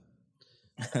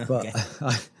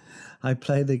 But I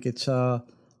play the guitar,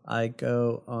 I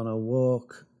go on a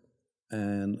walk,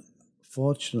 and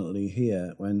fortunately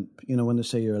here, when they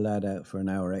say you're allowed out for an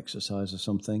hour exercise or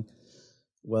something,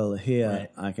 well, here right.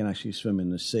 I can actually swim in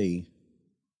the sea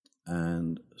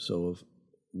and sort of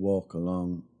walk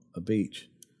along a beach.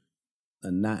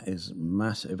 And that is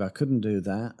massive. If I couldn't do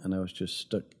that and I was just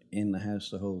stuck in the house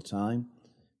the whole time,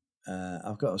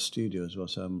 I've got a studio as well,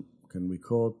 so I can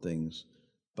record things,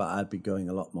 but I'd be going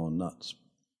a lot more nuts.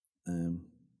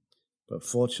 But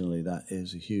fortunately, that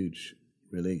is a huge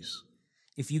release.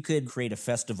 If you could create a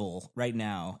festival right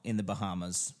now in the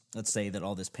Bahamas, let's say that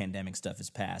all this pandemic stuff is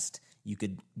past, you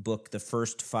could book the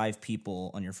first 5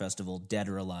 people on your festival, dead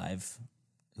or alive.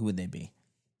 Who would they be?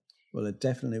 Well, it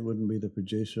definitely wouldn't be the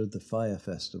producer of the Fire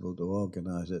Festival to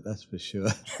organise it, that's for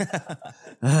sure.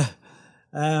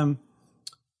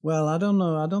 Well, I don't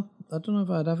know. I don't know if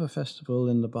I'd have a festival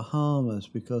in the Bahamas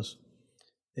because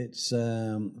it's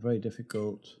very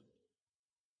difficult.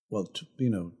 Well, to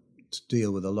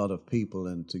deal with a lot of people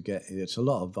and to get it's a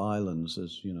lot of islands.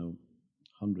 There's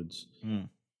hundreds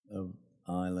of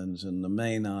islands, and the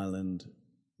main island,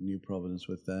 New Providence,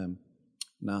 with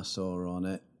Nassau on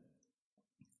it,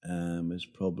 is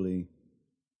probably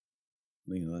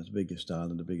that's the biggest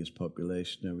island, the biggest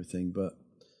population, everything. But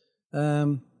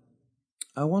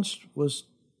I once was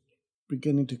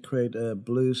beginning to create a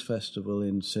blues festival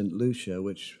in St. Lucia,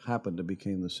 which happened to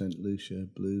become the St. Lucia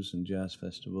Blues and Jazz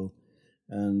Festival.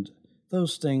 And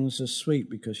those things are sweet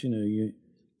because, they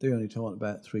only talk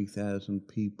about 3,000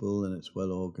 people and it's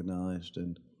well organised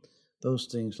and those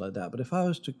things like that. But if I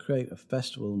was to create a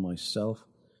festival myself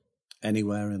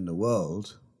anywhere in the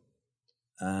world...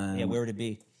 where would it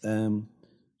be? Who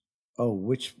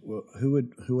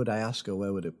would I ask, or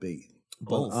where would it be?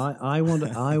 Both. Well, I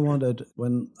wanted,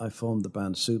 when I formed the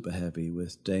band Super Heavy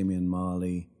with Damian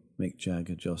Marley, Mick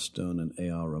Jagger, Joss Stone and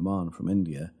A.R. Rahman from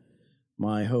India,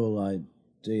 my whole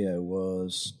idea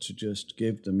was to just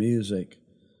give the music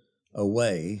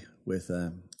away with,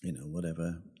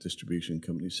 whatever distribution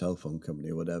company, cell phone company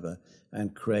or whatever,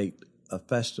 and create a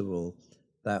festival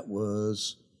that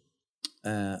was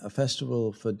a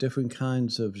festival for different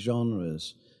kinds of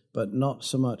genres, but not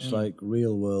so much like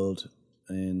Real World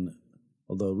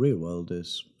although Real World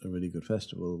is a really good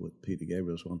festival with Peter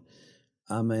Gabriel's one.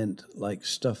 I meant like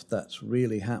stuff that's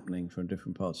really happening from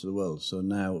different parts of the world. So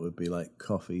now it would be like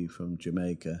coffee from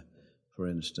Jamaica, for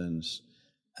instance.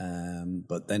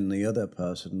 But then the other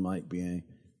person might be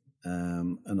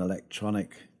an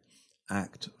electronic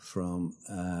act from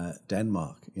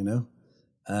Denmark,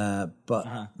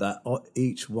 that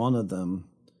each one of them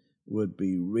would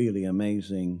be really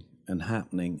amazing and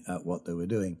happening at what they were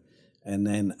doing. And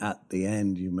then at the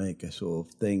end, you make a sort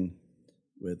of thing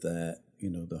with, the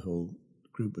whole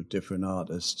group of different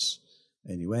artists,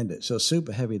 and you end it. So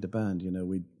Super Heavy, the band,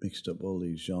 we mixed up all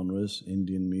these genres,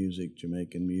 Indian music,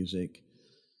 Jamaican music,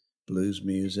 blues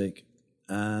music,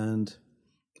 and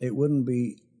it wouldn't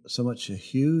be so much a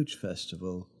huge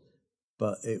festival,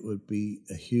 but it would be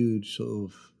a huge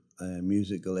sort of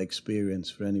musical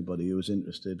experience for anybody who was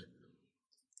interested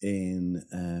in,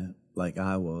 like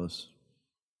I was,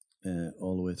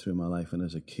 all the way through my life and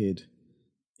as a kid,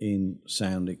 in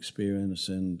sound experience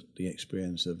and the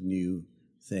experience of new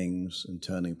things and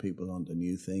turning people on to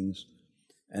new things.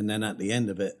 And then at the end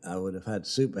of it, I would have had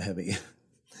Super Heavy,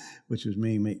 which was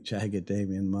me, Mick Jagger,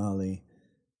 Damian Marley,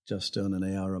 Joss Stone and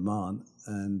A.R. Rahman,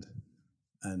 and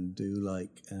do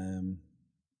like,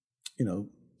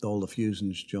 all the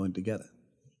fusions joined together.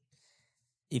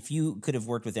 If you could have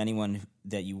worked with anyone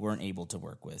that you weren't able to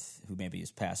work with, who maybe has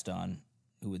passed on,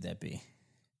 who would that be?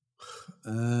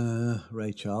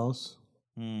 Ray Charles.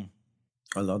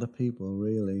 A lot of people,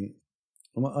 really.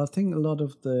 I think a lot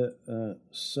of the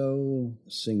soul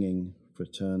singing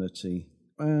fraternity.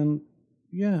 And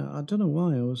yeah, I don't know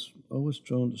why. I was always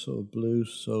drawn to sort of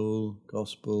blues, soul,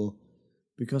 gospel,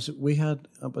 because we had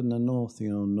up in the north,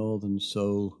 northern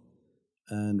soul.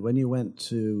 And when you went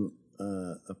to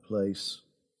a place,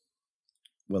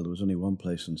 well, there was only one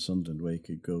place in Sunderland where you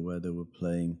could go where they were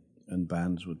playing and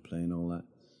bands would play and all that.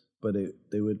 But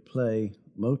they would play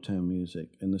Motown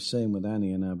music, and the same with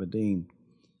Annie in Aberdeen.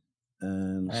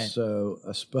 And right. So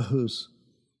I suppose,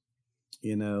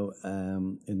 in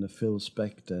the Phil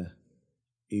Spector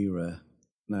era,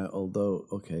 now, although,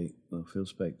 Phil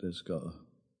Spector's got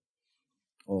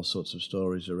all sorts of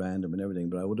stories around him and everything,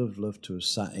 but I would have loved to have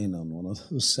sat in on one of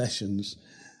those sessions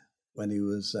when he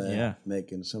was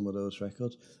making some of those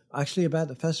records. Actually, about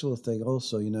the festival thing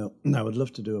also, I would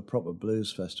love to do a proper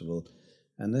blues festival.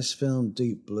 And this film,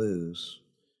 Deep Blues,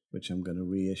 which I'm going to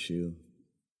reissue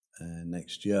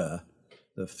next year,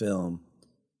 the film,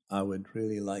 I would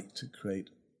really like to create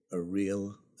a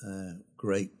real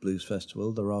great blues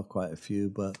festival. There are quite a few,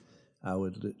 but I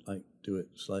would like to do it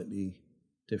slightly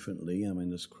differently. I mean,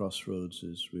 there's Crossroads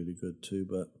is really good too,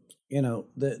 but,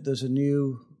 there's a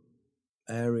new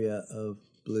area of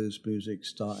blues music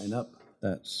starting up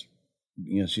that's,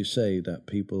 as you say, that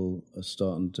people are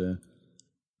starting to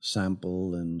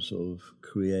sample and sort of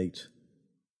create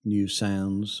new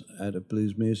sounds out of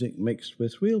blues music mixed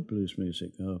with real blues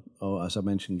music, or as I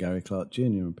mentioned, Gary Clark Jr.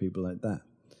 and people like that.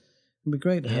 It'd be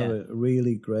great to have a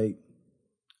really great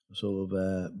sort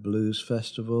of blues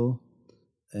festival,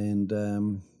 and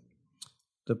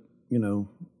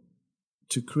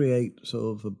to create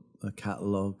sort of a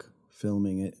catalogue,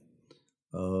 filming it,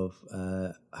 of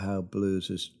how blues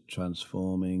is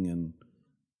transforming and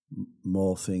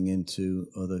morphing into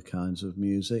other kinds of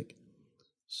music.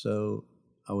 So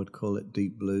I would call it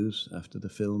Deep Blues after the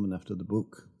film and after the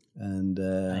book. And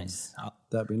Nice.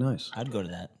 that'd be nice. I'd go to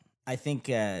that. I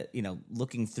think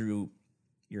looking through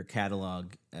your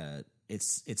catalog,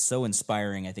 it's so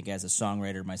inspiring. I think as a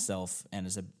songwriter myself and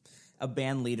as a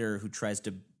band leader who tries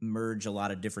to merge a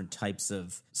lot of different types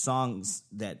of songs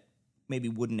that maybe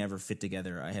wouldn't ever fit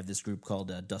together. I have this group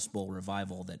called Dust Bowl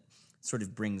Revival that sort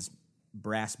of brings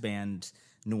brass band,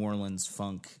 New Orleans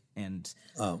funk, and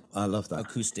I love that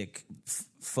acoustic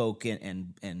folk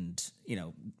and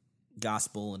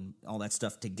gospel and all that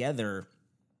stuff together.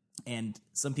 And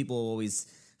some people always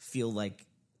feel like,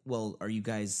 well, are you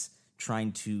guys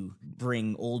trying to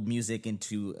bring old music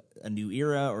into a new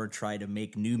era or try to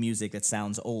make new music that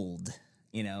sounds old?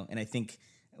 And I think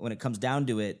when it comes down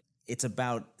to it, it's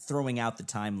about throwing out the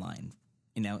timeline.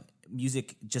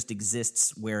 Music just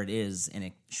exists where it is, and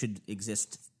it should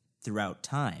exist throughout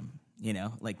time.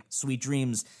 Like Sweet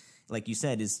Dreams, like you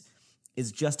said, is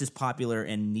just as popular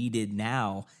and needed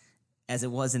now as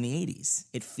it was in the 80s.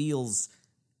 It feels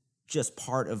just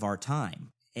part of our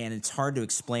time, and it's hard to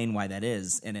explain why that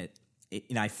is. And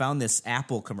I found this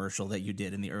Apple commercial that you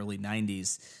did in the early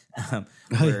 90s,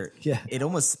 where it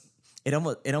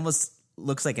almost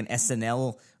looks like an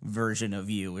SNL version of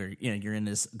you, where you're in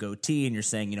this goatee and you're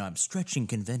saying, I'm stretching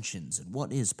conventions and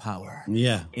what is power?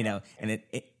 Yeah, and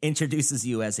it introduces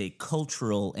you as a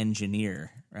cultural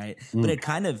engineer, right? But it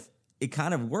kind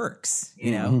of works,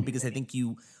 because I think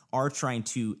you are trying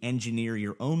to engineer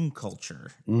your own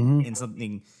culture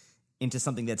into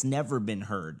something that's never been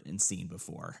heard and seen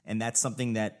before, and that's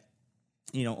something that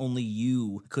only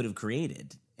you could have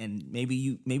created. And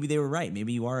maybe they were right.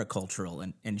 Maybe you are a cultural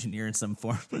engineer in some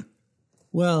form.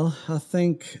 Well, I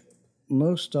think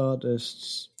most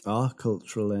artists are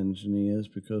cultural engineers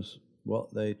because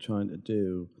what they're trying to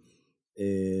do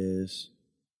is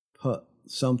put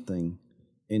something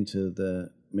into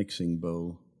the mixing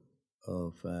bowl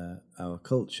of our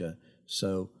culture.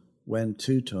 So when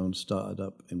two-tone started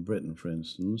up in Britain, for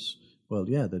instance, well,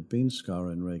 yeah, there'd been ska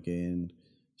and reggae, and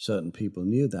certain people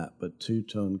knew that, but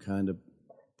two-tone kind of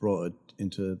brought it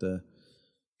into the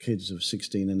kids of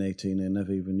 16 and 18 and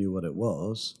never even knew what it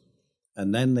was.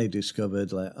 And then they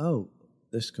discovered, like, oh,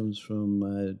 this comes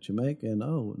from Jamaica, and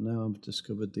now I've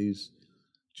discovered these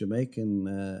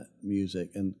Jamaican music.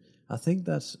 And I think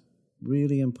that's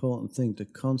really important thing to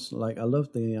constantly, like, I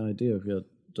love the idea of your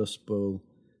Dust Bowl.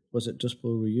 Was it Dust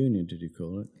Bowl Reunion, did you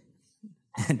call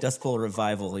it? Dust Bowl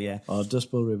Revival, yeah. Oh,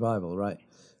 Dust Bowl Revival, right.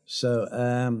 So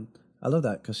I love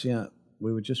that because,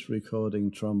 we were just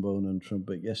recording trombone and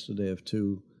trumpet yesterday of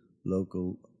two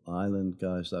local island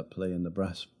guys that play in the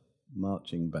brass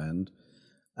marching band.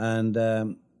 And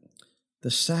the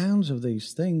sounds of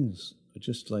these things are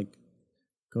just like,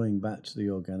 going back to the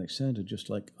organic sound, are just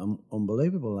like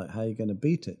unbelievable. Like, how are you going to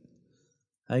beat it?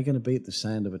 How are you going to beat the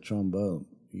sound of a trombone?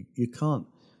 You can't.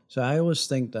 So I always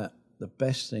think that the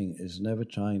best thing is never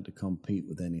trying to compete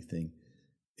with anything.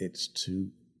 It's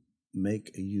to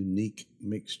make a unique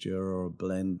mixture or a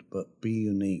blend, but be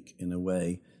unique in a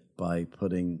way by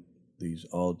putting these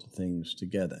odd things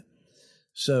together.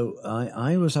 So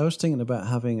I was thinking about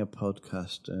having a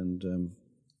podcast, and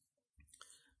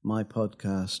my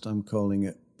podcast, I'm calling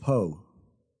it Poe,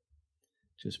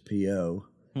 just P-O,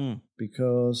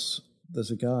 because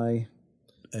there's a guy,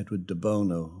 Edward de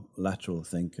Bono, lateral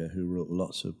thinker, who wrote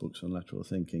lots of books on lateral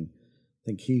thinking. I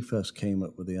think he first came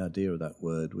up with the idea of that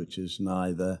word, which is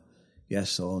neither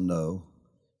yes or no,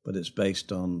 but it's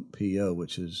based on PO,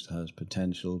 which has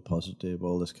potential, positive,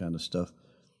 all this kind of stuff.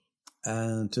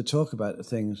 And to talk about the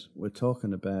things we're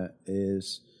talking about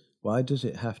is, why does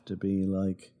it have to be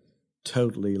like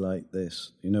totally like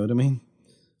this? You know what I mean?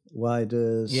 Why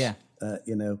does,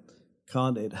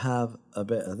 can't it have a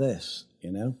bit of this,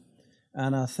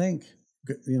 And I think,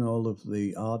 all of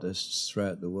the artists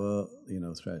throughout the world,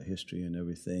 throughout history and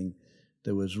everything,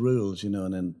 there was rules,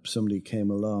 and then somebody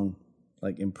came along,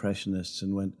 like Impressionists,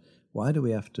 and went, why do we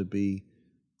have to be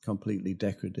completely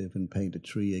decorative and paint a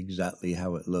tree exactly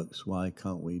how it looks? Why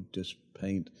can't we just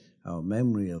paint our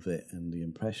memory of it and the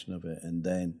impression of it? And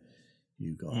then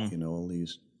you got, all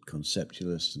these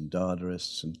conceptualists and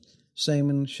Dadaists, and same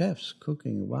in chefs,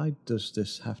 cooking. Why does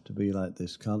this have to be like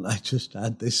this? Can't I just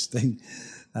add this thing?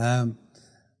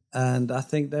 And I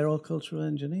think they're all cultural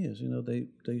engineers.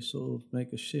 They sort of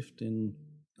make a shift in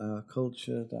our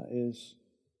culture that is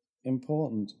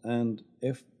important. And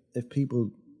if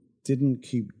people didn't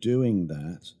keep doing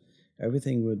that,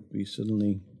 everything would be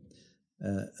suddenly,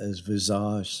 as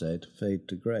Visage said, fade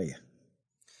to grey.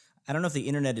 I don't know if the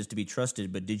internet is to be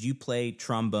trusted, but did you play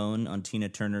trombone on Tina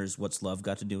Turner's What's Love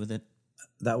Got to Do with It?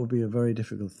 That would be a very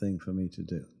difficult thing for me to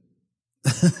do.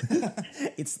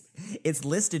 It's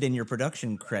listed in your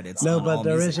production credits. No, on but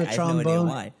there music. is a I have no idea trombone.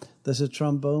 why. There's a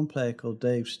trombone player called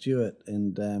Dave Stewart,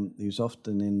 and he's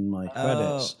often in my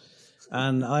credits.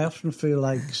 And I often feel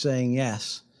like saying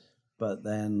yes, but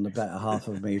then the better half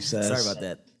of me says, Sorry about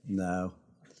that. No.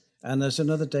 And there's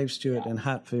another Dave Stewart in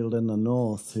Hatfield in the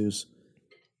North who's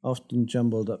often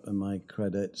jumbled up in my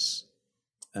credits,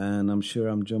 and I'm sure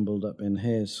I'm jumbled up in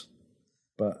his.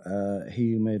 But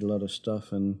he made a lot of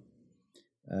stuff, and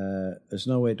there's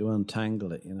no way to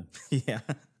untangle it, you know. Yeah.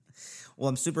 Well,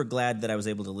 I'm super glad that I was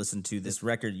able to listen to this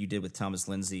record you did with Thomas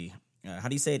Lindsay. How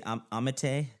do you say it?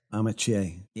 Amite?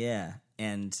 Amitié. Yeah.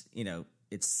 And,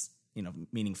 it's,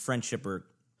 meaning friendship or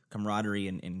camaraderie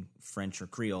in French or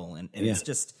Creole. And Yeah.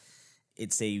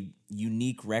 it's a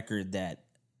unique record that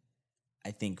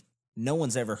I think no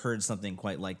one's ever heard something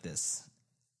quite like this.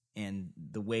 And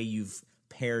the way you've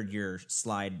paired your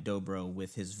slide dobro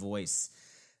with his voice,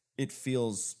 it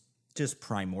feels just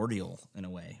primordial in a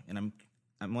way. And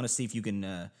I want to see if you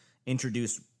can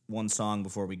introduce one song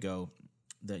before we go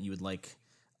that you would like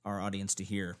our audience to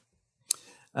hear.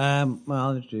 Well,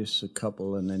 I'll introduce a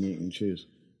couple and then you can choose.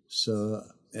 So,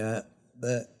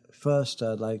 first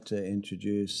I'd like to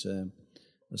introduce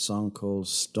a song called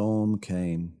Storm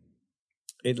Came.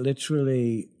 It's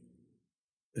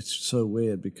so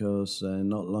weird because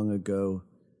not long ago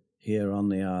here on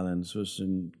the islands was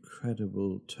an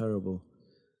incredible, terrible,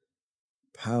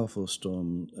 powerful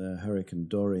storm, Hurricane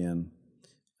Dorian.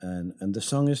 And the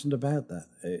song isn't about that.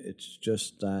 It's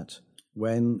just that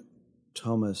when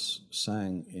Thomas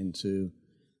sang into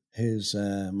his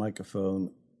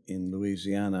microphone in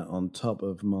Louisiana on top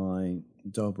of my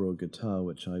dobro guitar,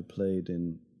 which I played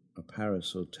in a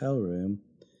Paris hotel room,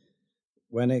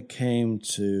 when it came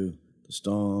to the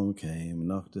storm came,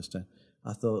 knocked us down,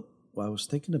 I thought, well, I was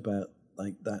thinking about,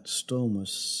 like, that storm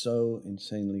was so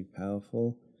insanely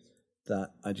powerful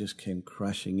that I just came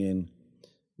crashing in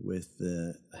with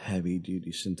the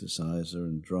heavy-duty synthesizer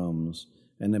and drums.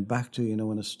 And then back to,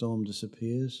 when a storm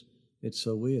disappears, it's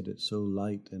so weird. It's so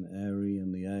light and airy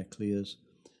and the air clears.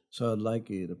 So I'd like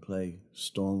you to play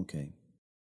Storm Came.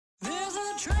 There's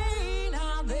a train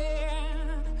out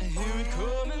there, I hear it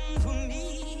coming for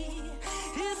me.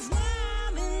 It's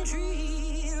climbing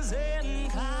trees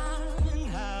and climbing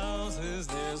houses.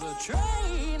 There's a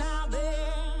train out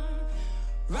there,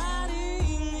 riding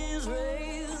his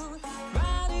rail,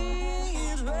 riding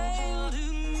his rail to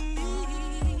me.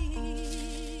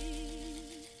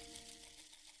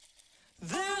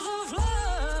 There's a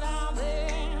flood out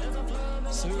there,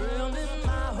 surrounding my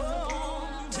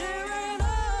home, tearing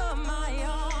up my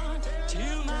yard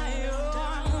till my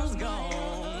yard's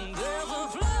gone. There's a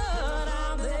flood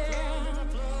out there,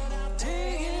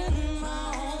 taking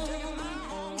my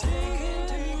home,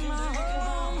 taking my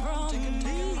home from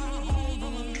me.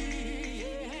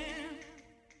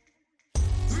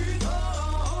 We thought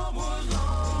our home was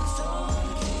lost. The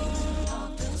storm came and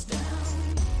knocked us down.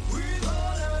 We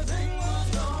thought everything was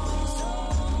gone. The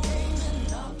storm came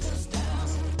and knocked us down.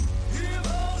 If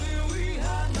only we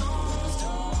had known. The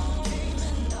storm came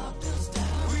and knocked us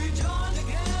down. We joined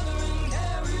together and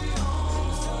carried on.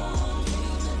 The storm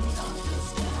came and knocked us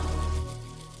down.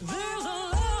 There's a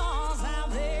loss out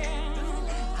there.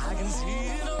 I can see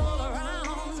it all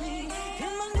around me.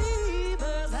 In my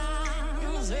neighbor's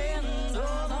eyes and all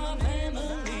of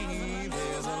family.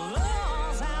 There's a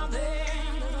loss out there.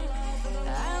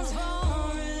 As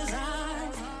far as I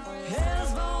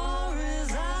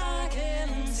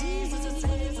can see.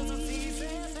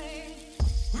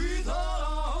 We thought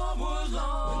our home was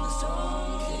lost when the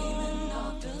storm came and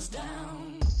knocked us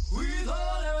down. We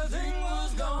thought everything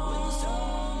was gone when the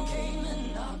storm came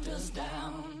and knocked us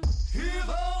down. If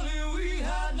only we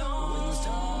had known when the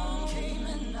storm came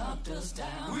and knocked us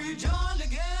down. We joined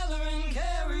together and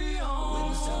carried on when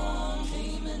the storm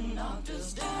came and knocked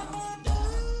us down.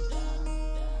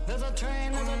 There's a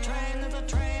train, there's a train, there's a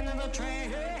train, there's a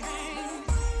train.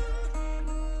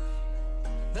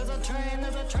 There's a train,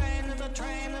 there's a train, there's a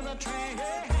train, there's a train.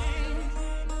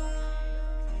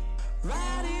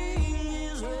 Riding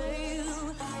his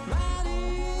rail,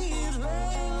 riding his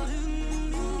rail to me.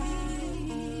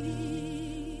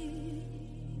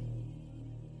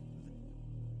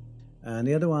 And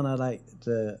the other one I'd like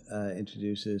to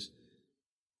introduce is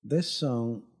this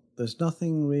song. There's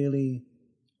nothing really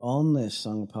on this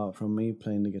song, apart from me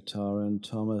playing the guitar and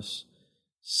Thomas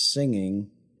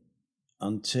singing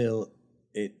until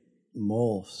it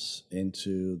morphs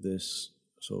into this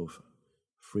sort of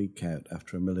freak out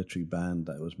after a military band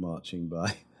that was marching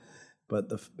by. But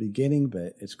the beginning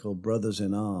bit, it's called Brothers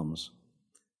in Arms.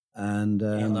 And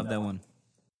I love that one.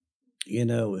 You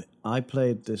know, I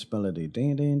played this melody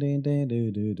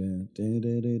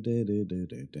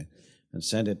and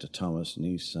sent it to Thomas, and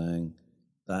he sang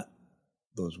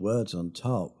those words on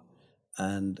top.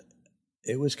 And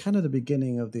it was kind of the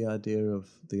beginning of the idea of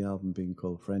the album being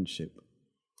called Friendship.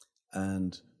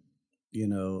 And, you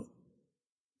know,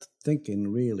 thinking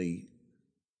really,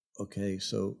 okay,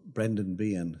 so Brendan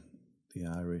Behan, the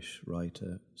Irish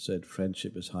writer, said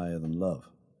friendship is higher than love.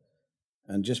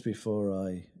 And just before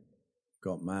I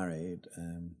got married,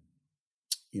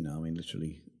 you know, I mean,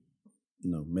 literally,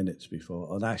 minutes before,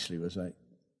 or actually it was like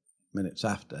minutes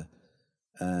after,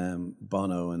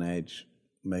 Bono and Edge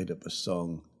made up a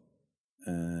song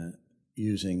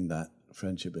using that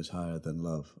friendship is higher than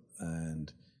love.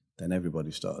 And then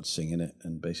everybody started singing it,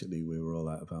 and basically we were all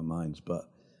out of our minds. But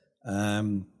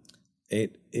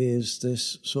it is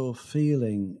this sort of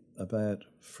feeling about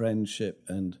friendship,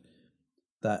 and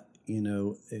that, you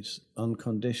know, it's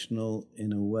unconditional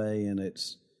in a way, and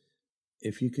it's,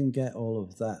 if you can get all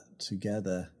of that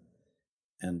together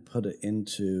and put it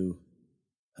into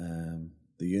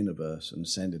the universe and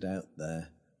send it out there,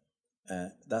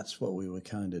 that's what we were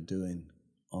kind of doing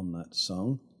on that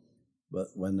song. But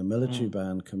when the military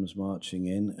band comes marching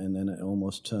in, and then it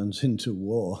almost turns into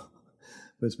war,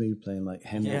 with me playing like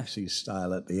Hendrixy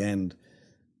style at the end,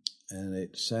 and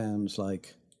it sounds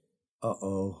like,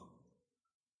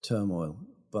 turmoil.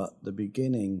 But the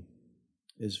beginning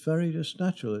is very just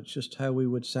natural. It's just how we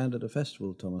would sound at a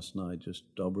festival, Thomas and I, just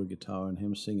dobro guitar and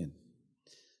him singing.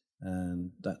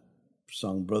 And that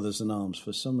song, Brothers in Arms,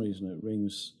 for some reason it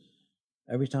rings,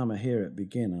 every time I hear it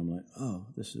begin, I'm like, oh,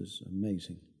 this is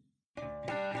amazing.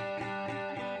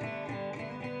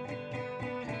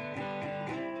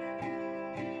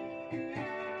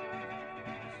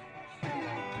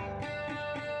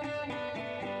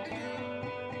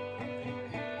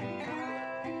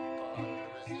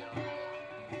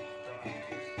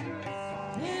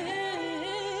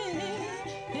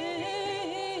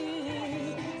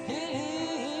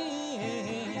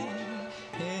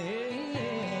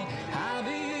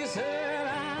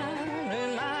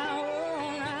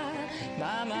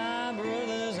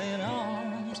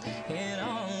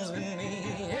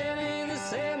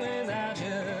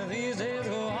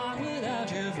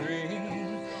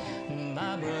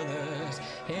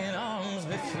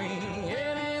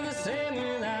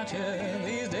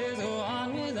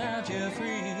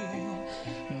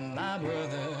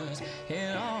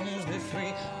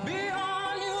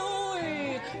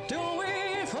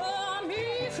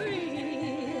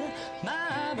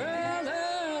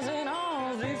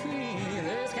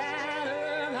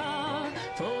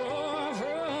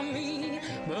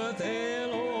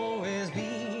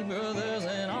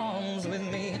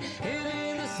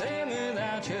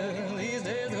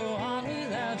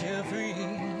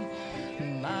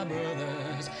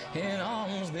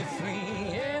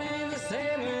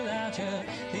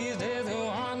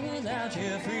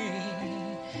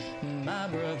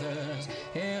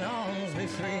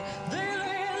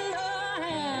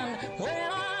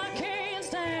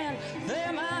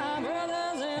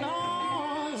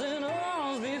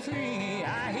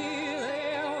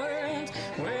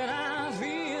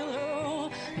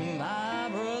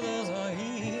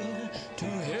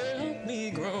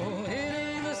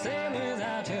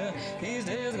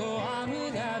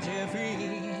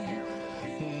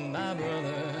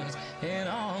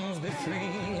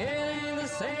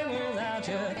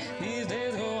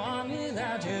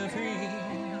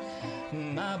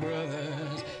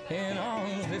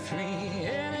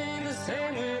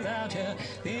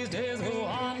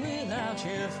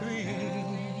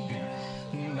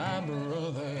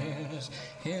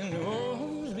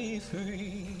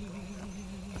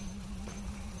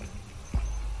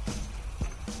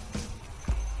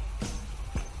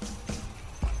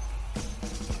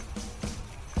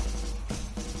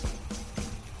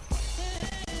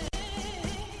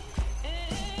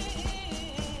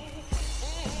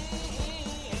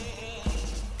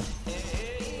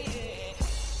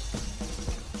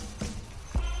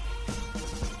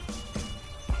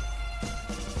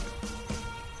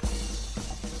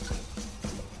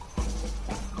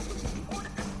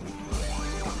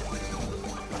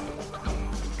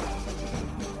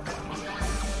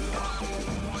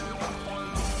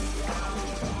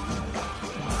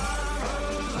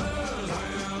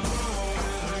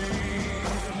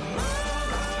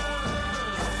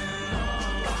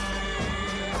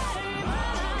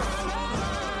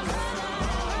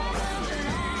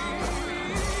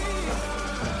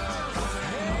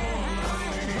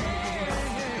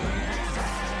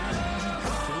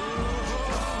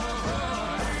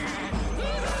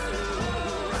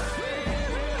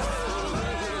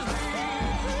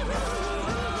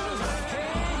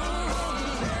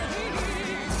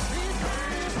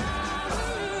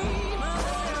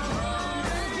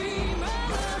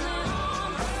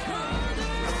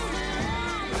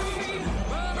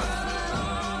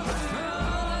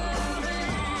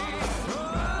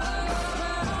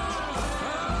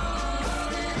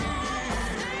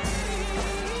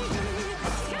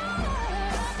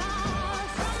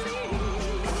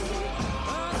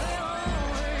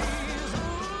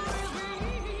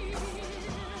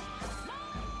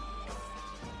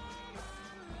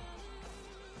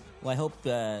 Well, I hope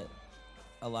a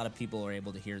lot of people are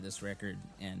able to hear this record,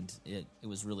 and it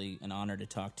was really an honor to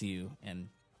talk to you, and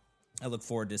I look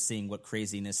forward to seeing what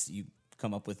craziness you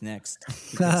come up with next.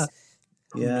 Because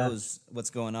who knows what's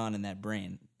going on in that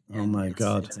brain? Oh my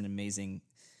God. It's an amazing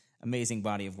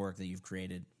body of work that you've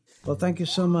created. Well, thank you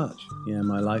so much. Yeah,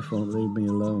 my life won't leave me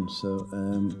alone. So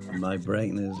my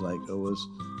brain is like always,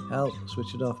 help,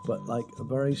 switch it off. But like a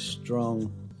very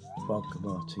strong vodka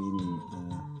martini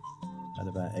at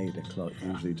about 8 o'clock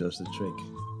usually does the trick.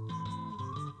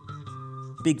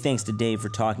 Big thanks to Dave for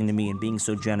talking to me and being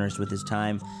so generous with his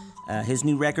time. His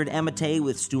new record, Amate,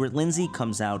 with Stewart Lindsay,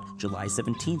 comes out July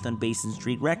 17th on Basin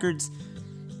Street Records.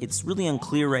 It's really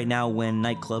unclear right now when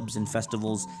nightclubs and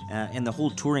festivals and the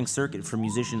whole touring circuit for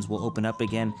musicians will open up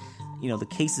again. You know, the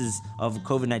cases of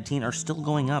COVID-19 are still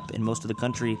going up in most of the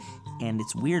country, and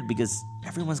it's weird because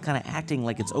everyone's kind of acting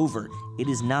like it's over. It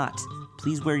is not.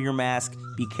 Please wear your mask,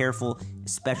 be careful,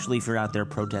 especially if you're out there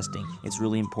protesting. It's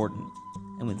really important.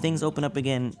 And when things open up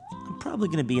again, I'm probably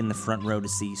going to be in the front row to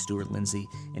see Stewart Lindsay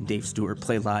and Dave Stewart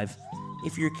play live.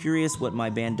 If you're curious what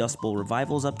my band Dust Bowl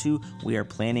Revival is up to, we are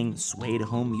planning Suede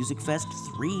Home Music Fest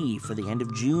 3 for the end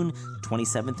of June.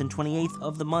 27th and 28th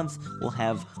of the month. We'll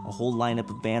have a whole lineup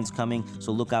of bands coming,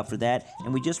 so look out for that.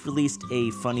 And we just released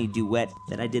a funny duet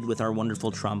that I did with our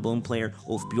wonderful trombone player,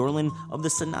 Ulf Bjorlin, of the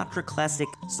Sinatra classic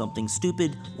Something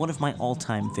Stupid, one of my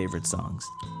all-time favorite songs.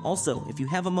 Also, if you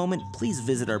have a moment, please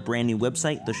visit our brand new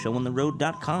website,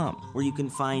 theshowontheroad.com, where you can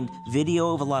find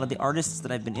video of a lot of the artists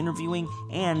that I've been interviewing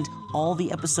and all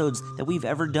the episodes that we've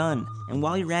ever done. And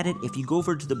while you're at it, if you go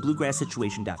over to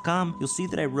thebluegrasssituation.com, you'll see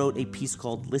that I wrote a piece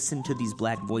called Listen to These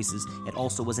Black Voices. It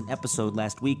also was an episode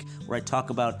last week where I talk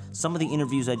about some of the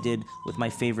interviews I did with my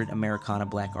favorite Americana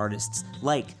black artists,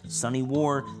 like Sonny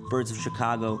War, Birds of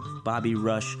Chicago, Bobby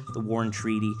Rush, The Warren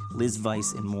Treaty, Liz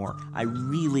Weiss, and more. I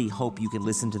really hope you can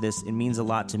listen to this. It means a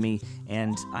lot to me,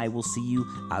 and I will see you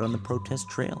out on the protest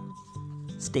trail.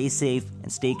 Stay safe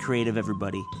and stay creative,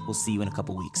 everybody. We'll see you in a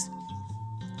couple weeks.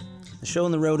 The Show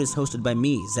on the Road is hosted by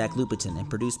me, Zach Lupetin, and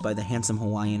produced by the handsome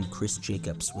Hawaiian Chris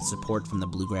Jacobs with support from the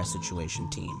Bluegrass Situation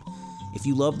team. If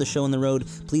you love The Show on the Road,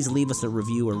 please leave us a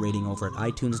review or rating over at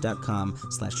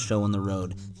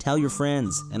itunes.com/showontheroad. Tell your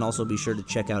friends, and also be sure to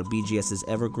check out BGS's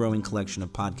ever-growing collection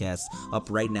of podcasts up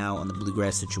right now on the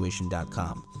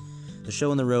bluegrasssituation.com. The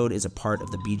Show on the Road is a part of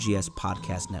the BGS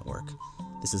Podcast Network.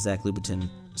 This is Zach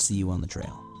Lupetin. See you on the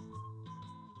trail.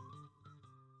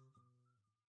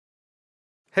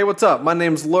 Hey, what's up? My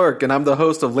name's Lurk, and I'm the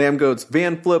host of Lambgoat's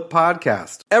Van Flip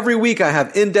podcast. Every week I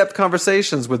have in-depth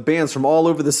conversations with bands from all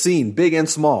over the scene, big and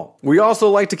small. We also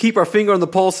like to keep our finger on the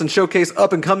pulse and showcase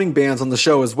up-and-coming bands on the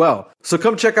show as well. So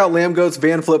come check out Lambgoat's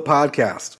Van Flip podcast.